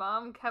 Also, his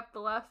mom kept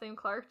the last name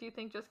Clark. Do you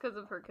think just because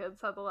of her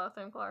kids had the last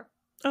name Clark?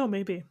 Oh,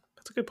 maybe.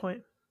 That's a good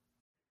point.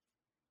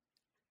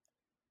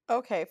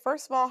 Okay,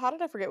 first of all, how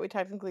did I forget we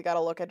technically got to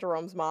look at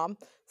Jerome's mom?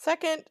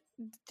 Second,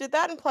 did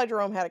that imply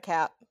Jerome had a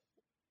cat?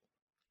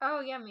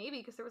 Oh, yeah, maybe,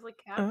 because there was, like,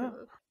 cat Oh.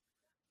 food.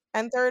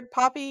 And third,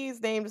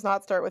 Poppy's name does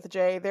not start with a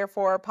J,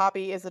 therefore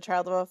Poppy is the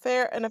child of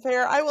an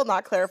affair. I will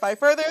not clarify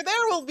further.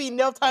 There will be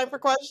no time for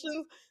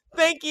questions.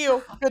 Thank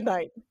you. Good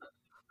night.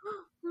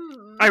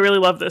 I really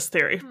love this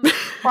theory.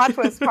 Plot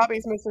twist,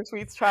 Poppy's Mr.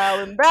 Sweet's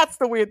child, and that's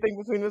the weird thing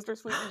between Mr.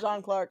 Sweet and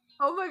John Clark.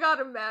 Oh my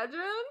god, imagine?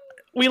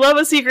 We love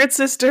a secret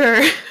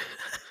sister.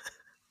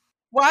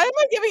 Why am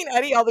I giving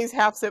Eddie all these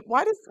half sip?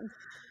 Why does...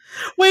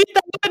 Wait,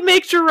 that would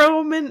make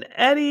Jerome and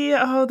Eddie...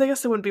 Oh, I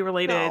guess they wouldn't be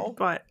related, No.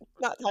 but...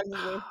 Not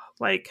technically.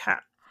 Like, We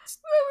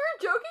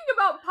were joking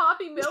about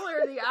Poppy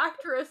Miller, the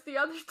actress, the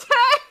other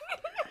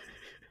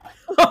day.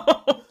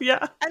 oh,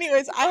 yeah.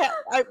 Anyways,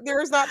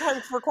 there is not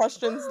time for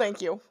questions.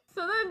 Thank you.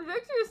 So then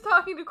Victor is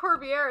talking to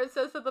Corbiere and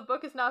says that the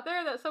book is not there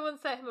and that someone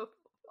sent him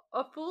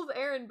a fool's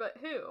errand, but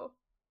who?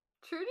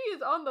 Trudy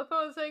is on the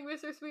phone saying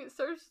Mr. Sweet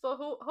searched the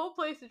whole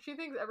place and she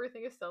thinks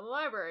everything is still in the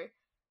library.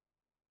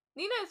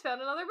 Nina has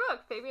found another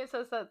book. Fabian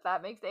says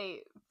that makes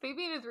 8.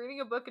 Fabian is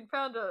reading a book and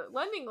found a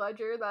lending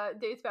ledger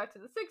that dates back to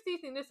the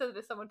 60s. Nina says that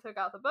if someone took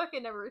out the book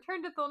and never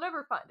returned it, they'll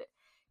never find it.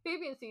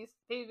 Fabian sees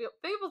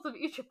Fables of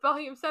Egypt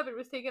Volume 7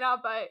 was taken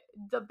out by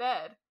the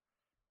bed.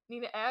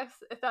 Nina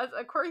asks if that's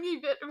a quirky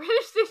bit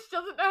British thing she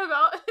doesn't know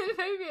about, and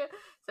Fabian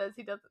says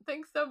he doesn't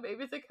think so.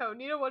 Maybe it's a code.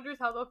 Nina wonders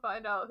how they'll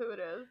find out who it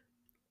is.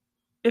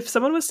 If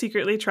someone was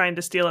secretly trying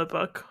to steal a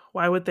book,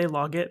 why would they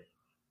log it?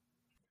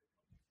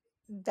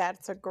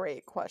 That's a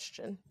great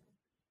question.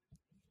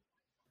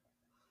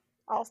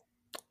 Just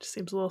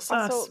seems a little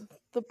sus. Also,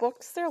 the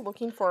books they're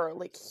looking for are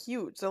like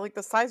huge. They're like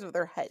the size of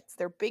their heads.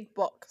 They're big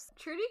books.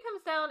 Trudy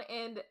comes down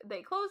and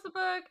they close the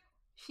book.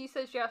 She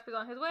says Jasper's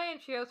on his way,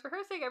 and she goes, for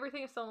her sake,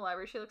 everything is still in the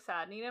library. She looks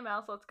sad. Nina and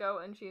Mouse, let's go,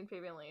 and she and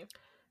Fabian leave.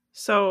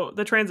 So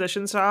the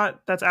transition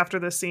shot that's after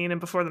this scene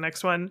and before the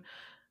next one,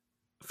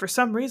 for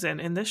some reason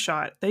in this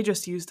shot, they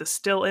just used a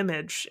still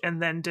image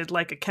and then did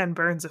like a Ken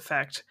Burns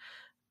effect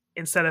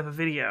instead of a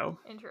video.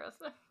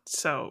 Interesting.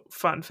 So,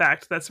 fun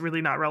fact, that's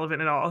really not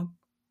relevant at all.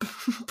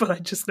 But I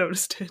just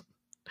noticed it.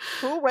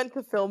 Who went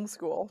to film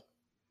school?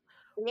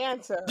 The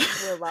answer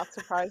will not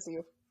surprise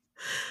you.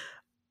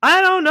 I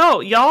don't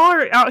know. Y'all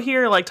are out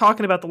here like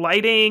talking about the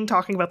lighting,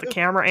 talking about the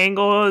camera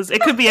angles.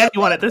 It could be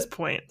anyone at this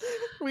point.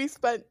 We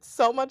spent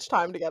so much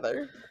time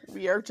together.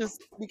 We are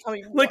just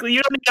becoming... Like,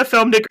 you don't need a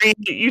film degree.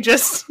 You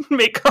just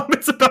make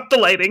comments about the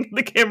lighting,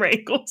 the camera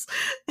angles.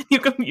 And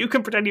you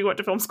can pretend you went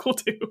to film school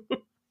too.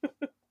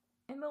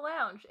 In the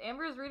lounge,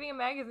 Amber is reading a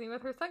magazine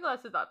with her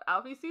sunglasses up.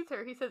 Alfie sees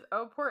her. He says,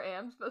 oh, poor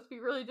Ambs. Must be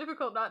really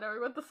difficult not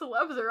knowing what the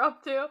celebs are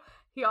up to.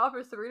 He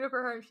offers to read it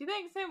for her, and she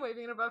thanks him,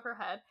 waving it above her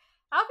head.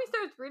 Alfie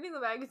starts reading the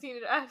magazine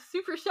and acts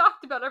super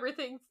shocked about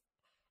everything.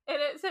 And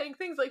it's saying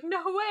things like,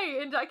 no way,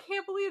 and I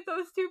can't believe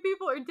those two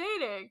people are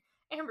dating.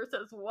 Amber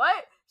says,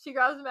 what? She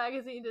grabs the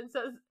magazine and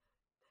says,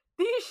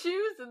 these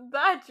shoes and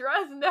that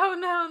dress, no,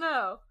 no,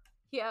 no.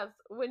 He asks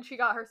when she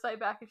got her sight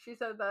back, and she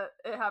said that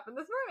it happened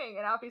this morning.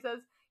 And Alfie says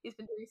he's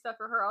been doing stuff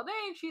for her all day,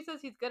 and she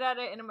says he's good at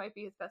it, and it might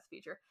be his best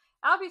feature.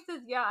 Alfie says,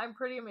 yeah, I'm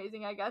pretty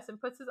amazing, I guess,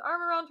 and puts his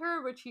arm around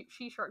her, which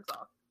she shrugs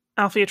off.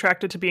 Alfie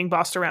attracted to being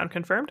bossed around,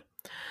 confirmed.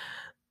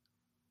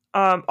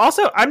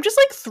 Also, I'm just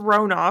like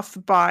thrown off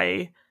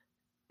by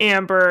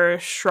Amber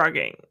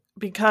shrugging,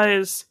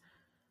 because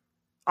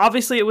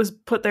obviously it was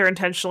put there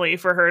intentionally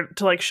for her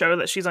to like show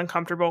that she's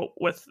uncomfortable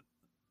with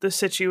the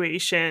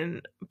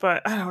situation,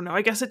 but I don't know,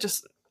 I guess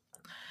it's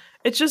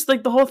just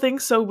like the whole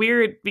thing's so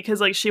weird, because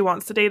like she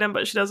wants to date him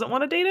but she doesn't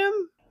want to date him.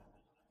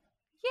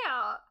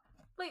 Yeah,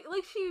 like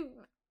she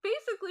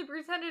basically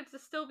pretended to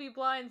still be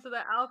blind so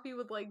that Alfie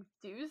would like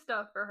do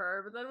stuff for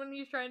her, but then when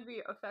he's trying to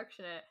be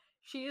affectionate,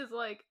 she is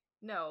like,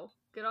 no,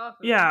 get off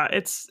of Yeah, me.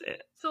 it's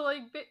So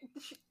like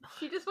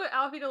she just want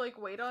Alfie to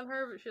like wait on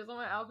her, but she doesn't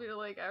want Alfie to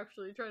like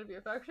actually try to be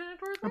affectionate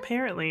towards her.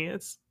 apparently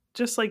it's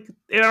just like,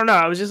 I don't know,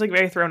 I was just like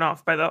very thrown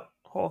off by the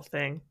whole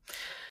thing.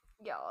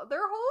 Yeah,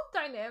 their whole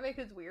dynamic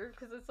is weird,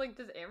 because it's like,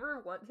 does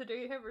Amber want to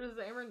date him or does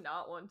Amber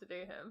not want to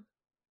date him?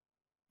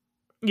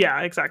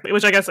 Yeah, exactly.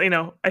 Which I guess, I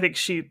think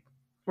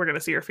we're gonna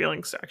see her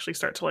feelings actually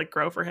start to like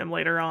grow for him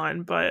later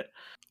on, but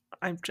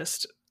I'm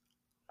just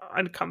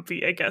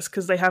uncomfy, I guess,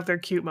 because they have their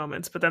cute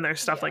moments, but then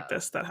there's stuff like Yeah.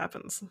 this that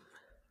happens.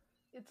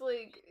 It's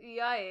like,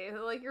 yay,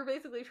 like you're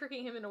basically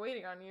tricking him into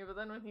waiting on you, but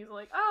then when he's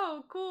like,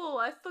 oh, cool,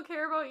 I still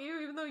care about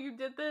you even though you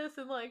did this,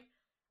 and like,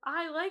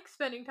 I like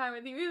spending time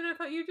with you even if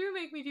you do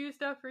make me do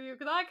stuff for you,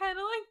 because I kind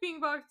of like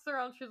being boxed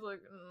around, she's like,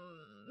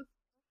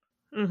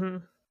 Mm-hmm.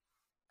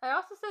 I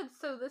also said,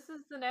 so this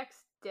is the next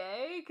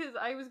day? Because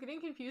I was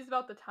getting confused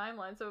about the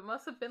timeline, so it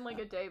must have been like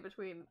a day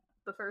between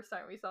the first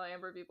time we saw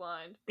Amber be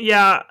blind.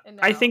 Yeah, And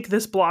I now. think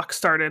this block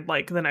started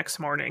like the next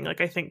morning.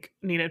 Like I think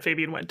Nina and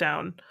Fabian went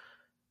down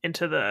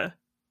into the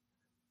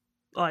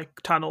like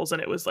tunnels,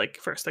 and it was like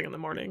first thing in the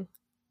morning.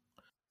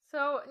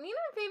 So Nina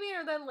and Fabian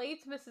are then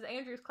late to Mrs.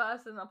 Andrews'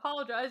 class and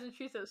apologize, and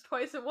she says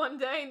twice in one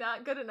day,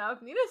 not good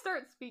enough. Nina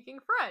starts speaking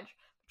French.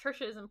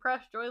 Patricia is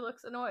impressed. Joy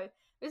looks annoyed.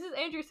 Mrs.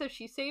 Andrews says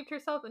she saved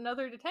herself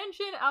another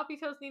detention. Alfie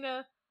tells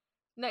Nina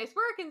nice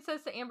work and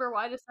says to Amber,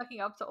 why does sucking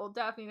up to old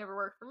Daphne never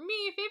work for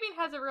me? Fabian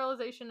has a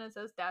realization and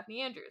says Daphne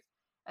Andrews.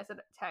 I said,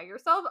 tag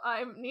yourself.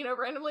 I'm Nina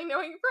randomly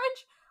knowing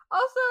French.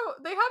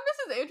 Also, they have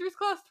Mrs. Andrews'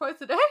 class twice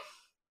a day.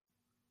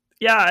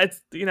 Yeah, it's,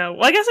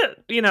 well, I guess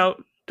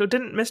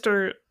didn't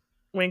Mr.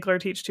 Winkler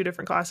teach 2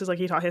 different classes? Like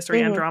he taught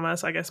history and drama,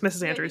 so I guess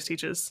Mrs. Andrews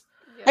teaches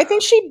I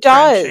think she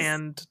does. French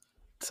and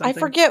something. I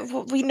forget.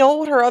 We know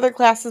what her other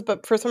classes,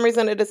 but for some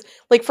reason it is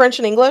like French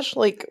and English,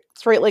 like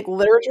straight like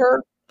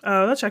literature.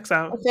 Oh, that checks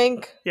out. I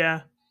think.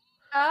 Yeah.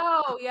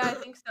 Oh, yeah, I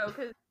think so,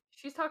 because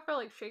she's talked about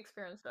like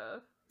Shakespeare and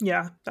stuff.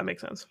 Yeah, that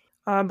makes sense.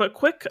 But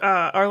quick,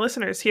 our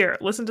listeners here,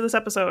 listen to this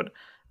episode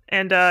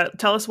and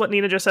tell us what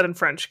Nina just said in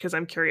French, because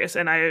I'm curious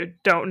and I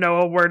don't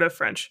know a word of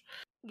French.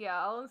 Yeah,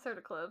 I'll insert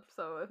a clip,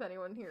 so if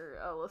anyone here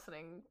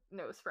listening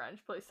knows French,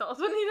 please tell us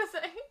what Nina's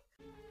saying.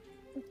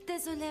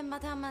 Désolée,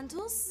 Madame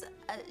Andrews.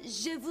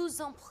 Je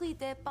vous en prie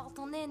de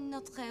pardonner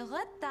notre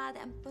retard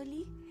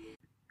impoli.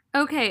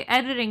 Okay,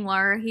 editing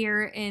Laura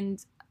here,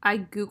 and I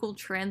Google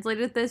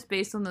translated this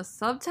based on the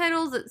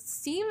subtitles. It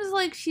seems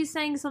like she's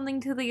saying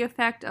something to the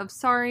effect of,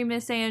 sorry,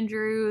 Miss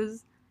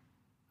Andrews,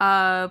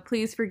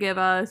 please forgive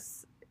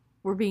us,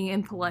 we're being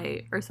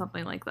impolite, or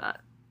something like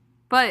that.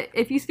 But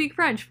if you speak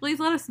French, please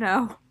let us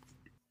know.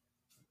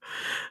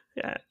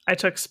 Yeah, I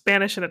took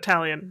Spanish and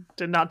Italian,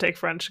 did not take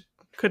French,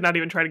 could not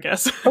even try to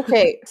guess.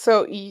 Okay,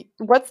 so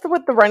what's the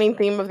running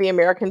theme of the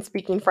Americans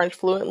speaking French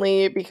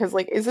fluently? Because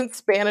like, isn't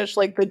Spanish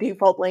like the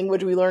default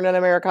language we learn in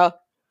America?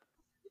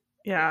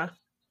 Yeah.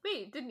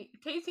 Wait, didn't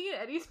Casey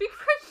and Eddie speak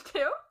French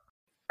too?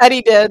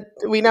 Eddie did.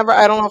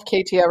 I don't know if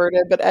Katie ever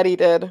did, but Eddie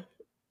did.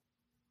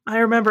 I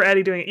remember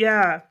Eddie doing it,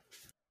 yeah.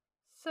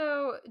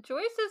 So,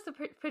 Joy says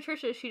to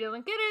Patricia she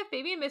doesn't get it.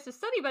 Fabian misses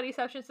study buddy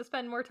sessions to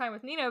spend more time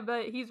with Nina,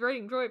 but he's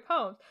writing Joy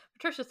poems.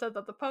 Patricia said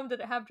that the poem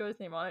didn't have Joy's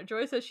name on it.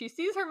 Joy says she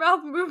sees her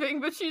mouth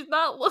moving, but she's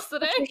not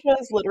listening. Patricia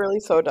is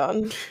literally so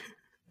done.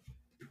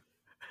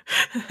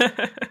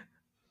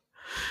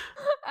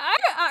 I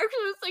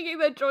actually was thinking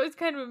that Joy's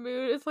kind of a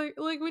mood. It's like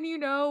when you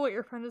know what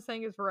your friend is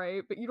saying is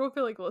right, but you don't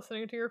feel like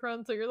listening to your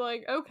friend, so you're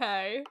like,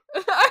 okay.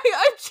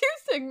 I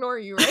choose to ignore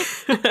you,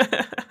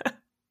 right?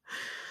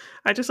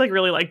 I just like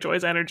really like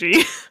Joy's energy.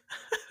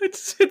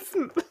 it's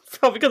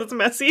probably because it's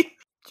messy.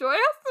 Joy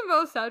has the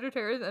most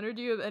Sagittarius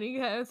energy of any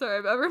Cancer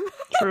I've ever met.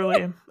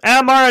 Truly.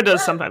 And Mara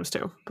does sometimes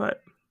too,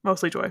 but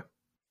mostly Joy.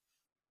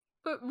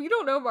 But we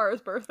don't know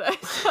Mara's birthday.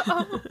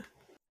 So.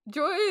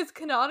 Joy is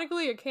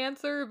canonically a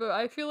Cancer, but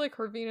I feel like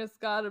her Venus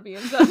gotta be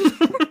in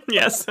Sagittarius.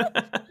 Yes.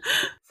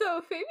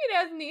 So Fabian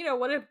asks Nina,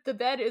 what if the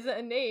bed isn't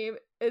a name?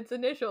 It's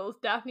initials,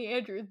 Daphne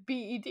Andrews,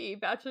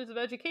 BED, Bachelor's of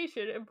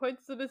Education, and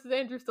points to Mrs.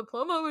 Andrews'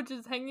 diploma, which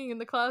is hanging in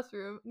the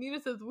classroom.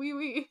 Nina says, oui,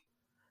 oui.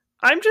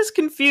 I'm just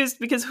confused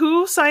because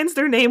who signs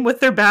their name with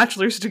their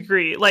bachelor's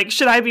degree? Like,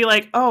 should I be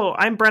like, oh,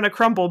 I'm Brenna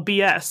Crumble,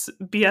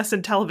 BS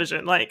in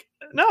television? Like,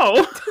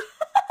 no.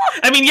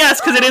 I mean,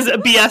 yes, because it is a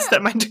BS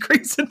that my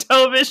degree's in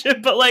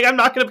television, but like, I'm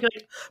not going to be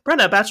like,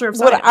 Brenna, Bachelor of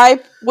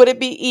Science. Would it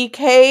be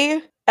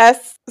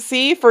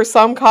EKSC for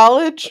some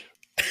college?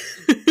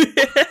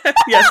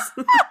 Yes.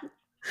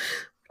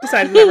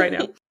 Decided that right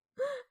now.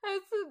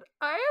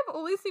 I have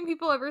only seen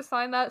people ever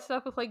sign that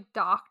stuff with like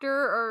doctor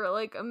or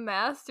like a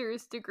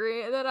master's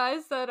degree, and then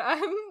I said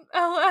I'm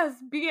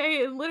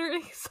LSBA in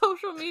literally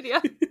social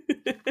media.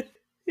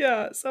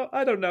 Yeah, so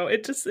I don't know.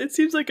 It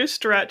seems like a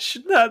stretch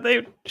that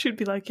they should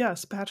be like,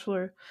 yes,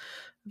 Bachelor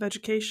of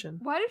Education.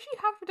 Why did she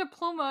have her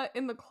diploma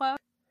in the class?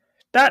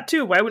 That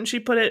too. Why wouldn't she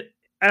put it?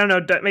 I don't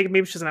know.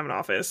 Maybe she doesn't have an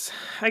office.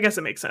 I guess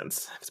it makes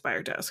sense. It's by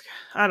her desk.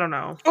 I don't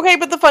know. Okay,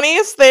 but the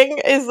funniest thing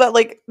is that,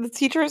 like, the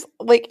teachers,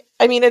 like,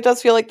 I mean, it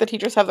does feel like the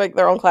teachers have, like,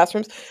 their own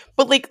classrooms,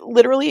 but, like,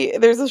 literally,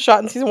 there's a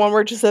shot in season 1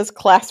 where it just says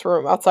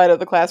classroom outside of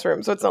the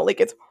classroom, so it's not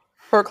like it's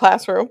her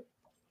classroom.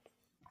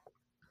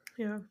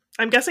 Yeah.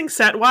 I'm guessing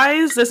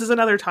set-wise, this is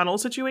another tunnel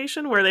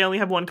situation where they only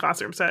have one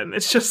classroom set, and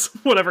it's just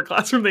whatever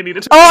classroom they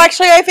needed to. Oh,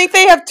 actually, I think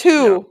they have 2.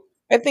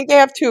 Yeah. I think they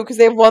have 2, because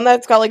they have one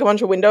that's got, like, a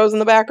bunch of windows in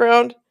the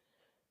background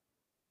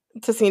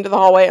to see into the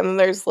hallway, and then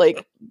there's,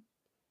 like,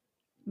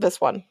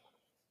 this one.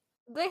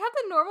 They have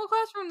the normal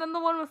classroom, then the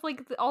one with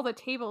like all the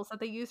tables that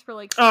they use for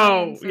like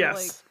science or, yes,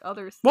 like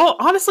other stuff. Well,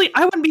 honestly,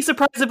 I wouldn't be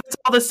surprised if it's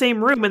all the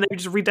same room and they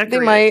just redecorate.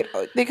 They might.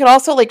 They could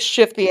also like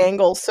shift the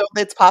angles, so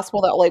it's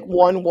possible that like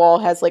one wall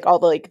has like all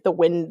the like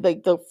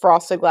the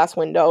frosted glass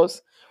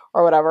windows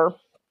or whatever.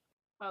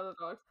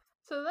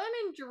 So then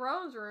in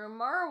Jerome's room,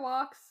 Mara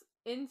walks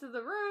into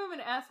the room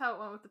and asks how it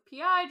went with the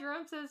PI.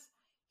 Jerome says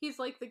he's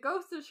like the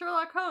ghost of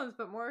Sherlock Holmes,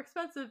 but more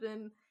expensive,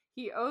 and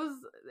he owes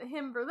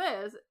him for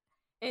this.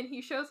 And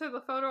he shows her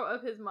the photo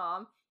of his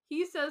mom.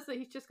 He says that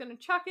he's just going to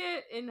chuck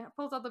it and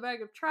pulls out the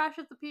bag of trash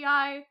that the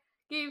PI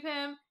gave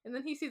him. And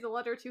then he sees a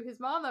letter to his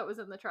mom that was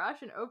in the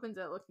trash and opens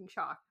it looking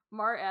shocked.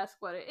 Mar asks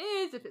what it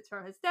is, if it's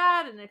from his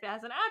dad, and if it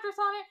has an address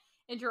on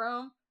it. And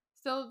Jerome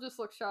still just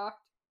looks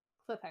shocked.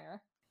 Cliffhanger.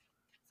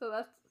 So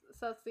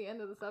that's the end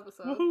of this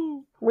episode.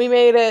 Woohoo. We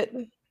made it.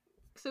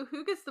 So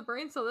who gets the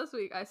brain cell this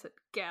week? I said,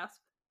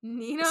 gasp.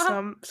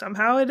 Nina?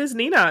 Somehow it is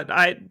Nina.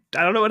 I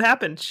don't know what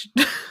happened.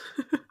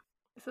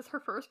 Is this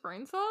her first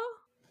brain cell?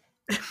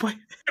 I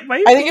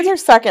think it's her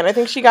second. I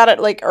think she got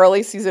it like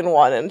early season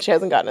 1 and she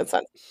hasn't gotten it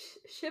since.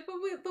 Ship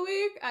of the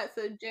week? I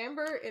said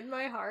Jamber in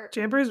my heart.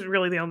 Jamber is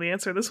really the only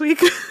answer this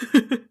week.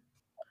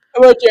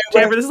 About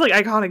Jamber, this is like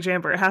iconic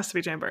Jamber. It has to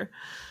be Jamber.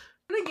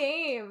 The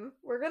game.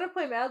 We're going to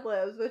play Mad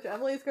Libs, which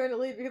Emily is going to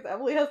lead because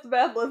Emily has the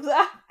Mad Libs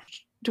app.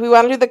 Do we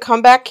want to do the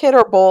comeback kid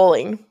or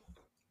bowling?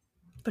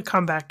 The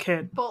comeback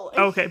kid. Bowling.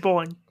 Okay,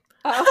 bowling.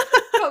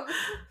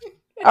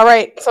 All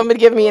right, somebody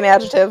give me an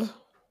adjective.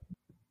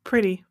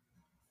 Pretty.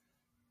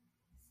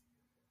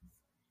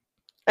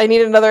 I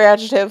need another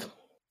adjective.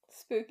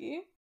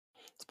 Spooky.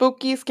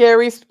 Spooky,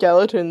 scary,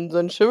 skeletons,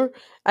 and shiver.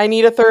 I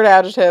need a third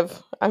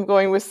adjective. I'm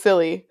going with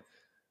silly.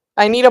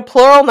 I need a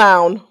plural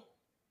noun.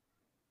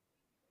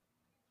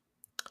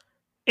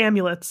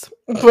 Amulets.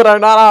 But are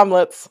not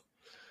omelets.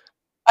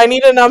 I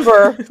need a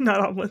number.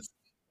 Not omelets.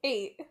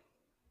 8.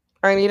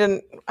 I need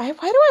why do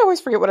I always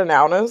forget what a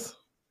noun is?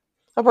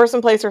 A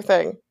person, place, or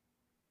thing.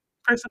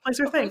 Person, place,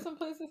 or thing. Person,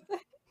 place, or thing.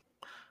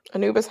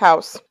 Anubis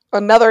house.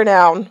 Another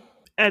noun.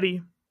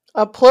 Eddie.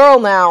 A plural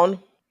noun.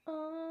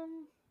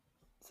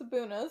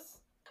 Sabunas.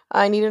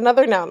 I need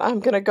another noun. I'm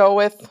gonna go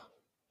with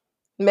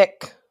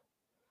Mick.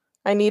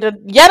 I need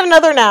yet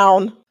another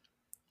noun.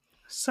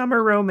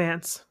 Summer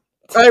romance.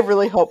 I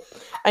really hope.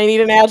 I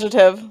need an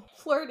adjective.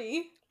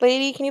 Flirty.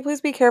 Lady, can you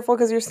please be careful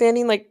because you're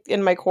standing like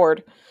in my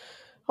cord.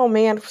 Oh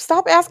man,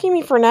 stop asking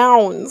me for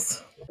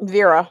nouns.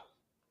 Vera.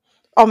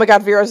 Oh my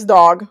god, Vera's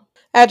dog.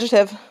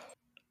 Adjective.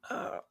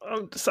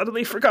 I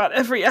suddenly forgot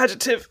every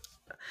adjective.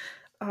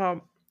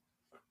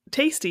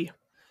 Tasty.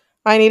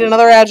 I need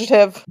another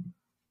adjective.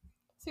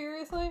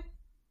 Seriously?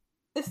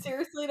 Is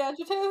seriously an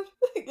adjective?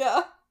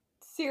 Yeah.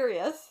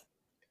 Serious.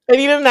 I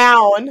need a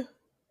noun.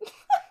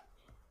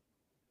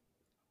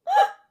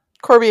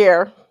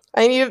 Corbiere.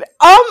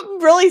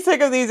 I'm really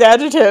sick of these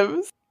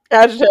adjectives.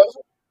 Adjective.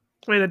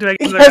 Wait, do I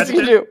get another Yes, adjective?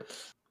 you do.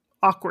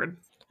 Awkward.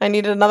 I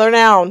need another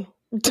noun.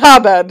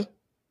 Tabed.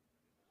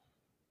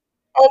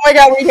 Oh my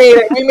god, we made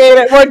it. We made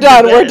it. We're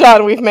done. We're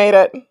done. We've made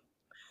it.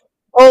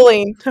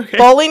 Bowling. Okay.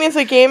 Bowling is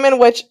a game in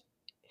which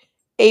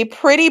a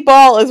pretty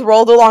ball is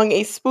rolled along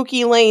a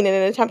spooky lane in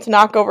an attempt to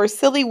knock over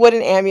silly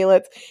wooden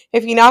amulets.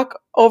 If you knock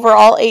over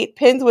all 8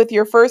 pins with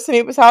your first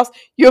Anubis house,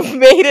 you have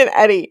made an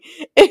Eddie.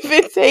 If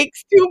it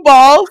takes 2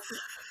 balls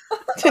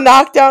to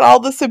knock down all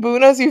the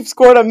Sabunas, you've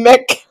scored a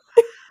Mick.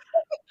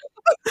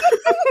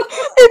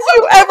 If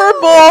you ever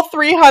bowl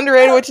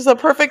 300, which is a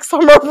perfect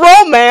summer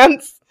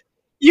romance,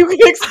 you can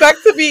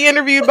expect to be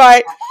interviewed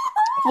by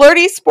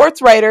flirty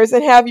sports writers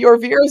and have your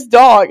Vera's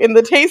dog in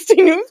the tasty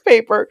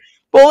newspaper.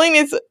 Bowling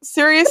is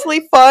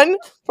seriously fun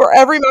for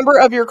every member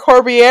of your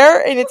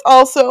Corbiere, and it's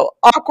also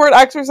awkward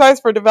exercise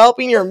for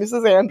developing your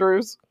Mrs.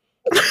 Andrews.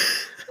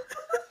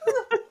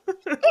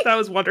 That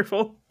was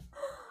wonderful.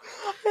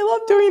 I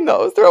love doing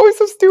those. They're always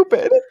so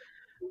stupid.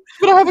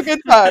 But I have a good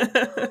time.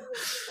 It's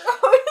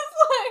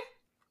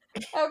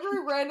like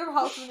every random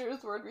house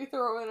news word we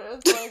throw in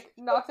it is like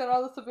knock down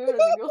all the Sabunas and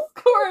you'll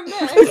score a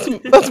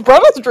Mick. That's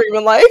Brenna's dream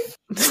in life.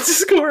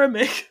 Score a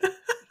Mick.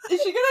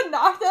 Is she gonna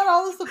knock down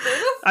all the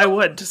Sabunas? I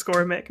would to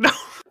score a Mick. No.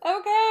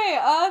 Okay,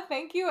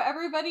 thank you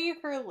everybody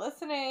for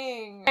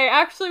listening. Hey,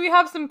 actually, we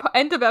have some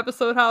end of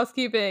episode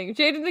housekeeping.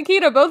 Jade and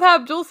Nikita both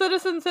have dual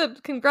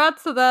citizenship.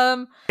 Congrats to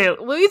them. Okay.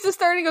 Louise is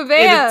starting a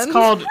band. It's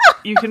called,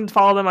 you can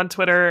follow them on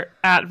Twitter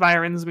at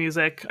Virens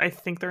Music. I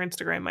think their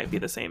Instagram might be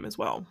the same as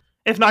well.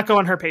 If not, go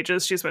on her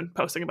pages. She's been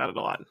posting about it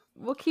a lot.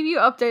 We'll keep you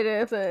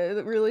updated if they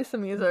release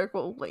some music.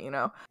 We'll let you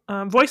know.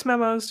 Voice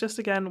memos, just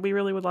again, we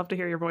really would love to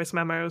hear your voice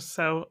memos.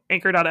 So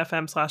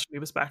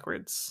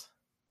anchor.fm/AnubisBackwards.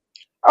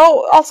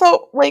 Oh,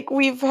 also, like,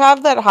 we've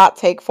had that hot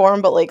take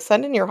form, but, like,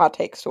 send in your hot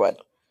takes to it.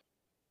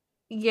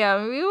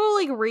 Yeah, we will,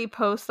 like,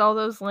 repost all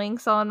those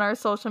links on our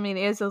social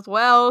medias as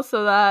well,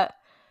 so that,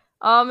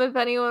 if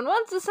anyone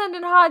wants to send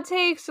in hot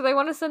takes or they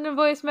want to send in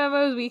voice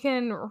memos, we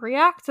can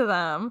react to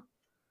them.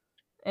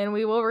 And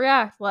we will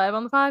react live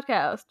on the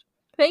podcast.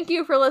 Thank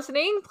you for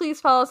listening.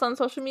 Please follow us on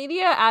social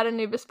media at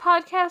Anubis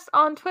Podcast,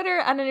 on Twitter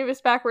at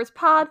Anubis Backwards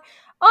Pod,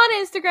 on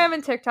Instagram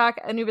and TikTok,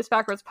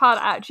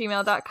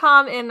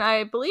 AnubisBackwardsPod@gmail.com, and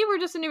I believe we're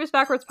just Anubis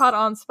Backwards Pod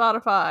on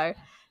Spotify.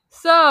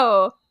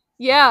 So,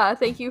 yeah,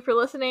 thank you for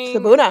listening.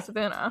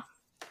 Sabuna.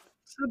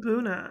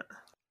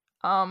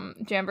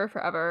 Jamber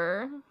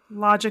forever.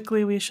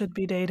 Logically, we should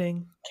be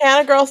dating.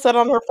 Can a girl sit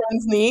on her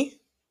friend's knee?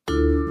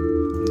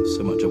 There's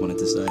so much I wanted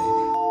to say.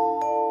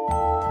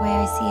 The way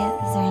I see it,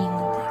 is there any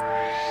one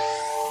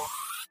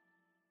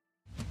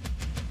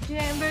thing?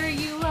 Jamber,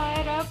 you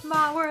light up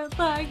my world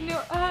like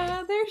no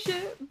other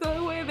shit.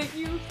 The way that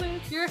you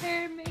flip your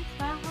hair makes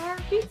my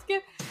heart beat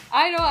skip.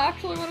 I don't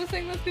actually want to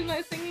sing this because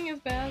my singing is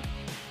bad.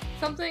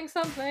 Something,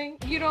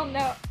 you don't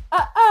know.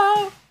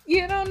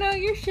 You don't know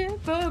your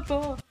shit, but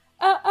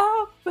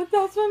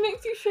that's what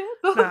makes you shit.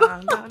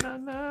 Na, na, na,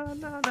 na,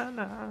 na, na,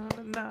 na,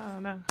 na,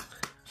 na.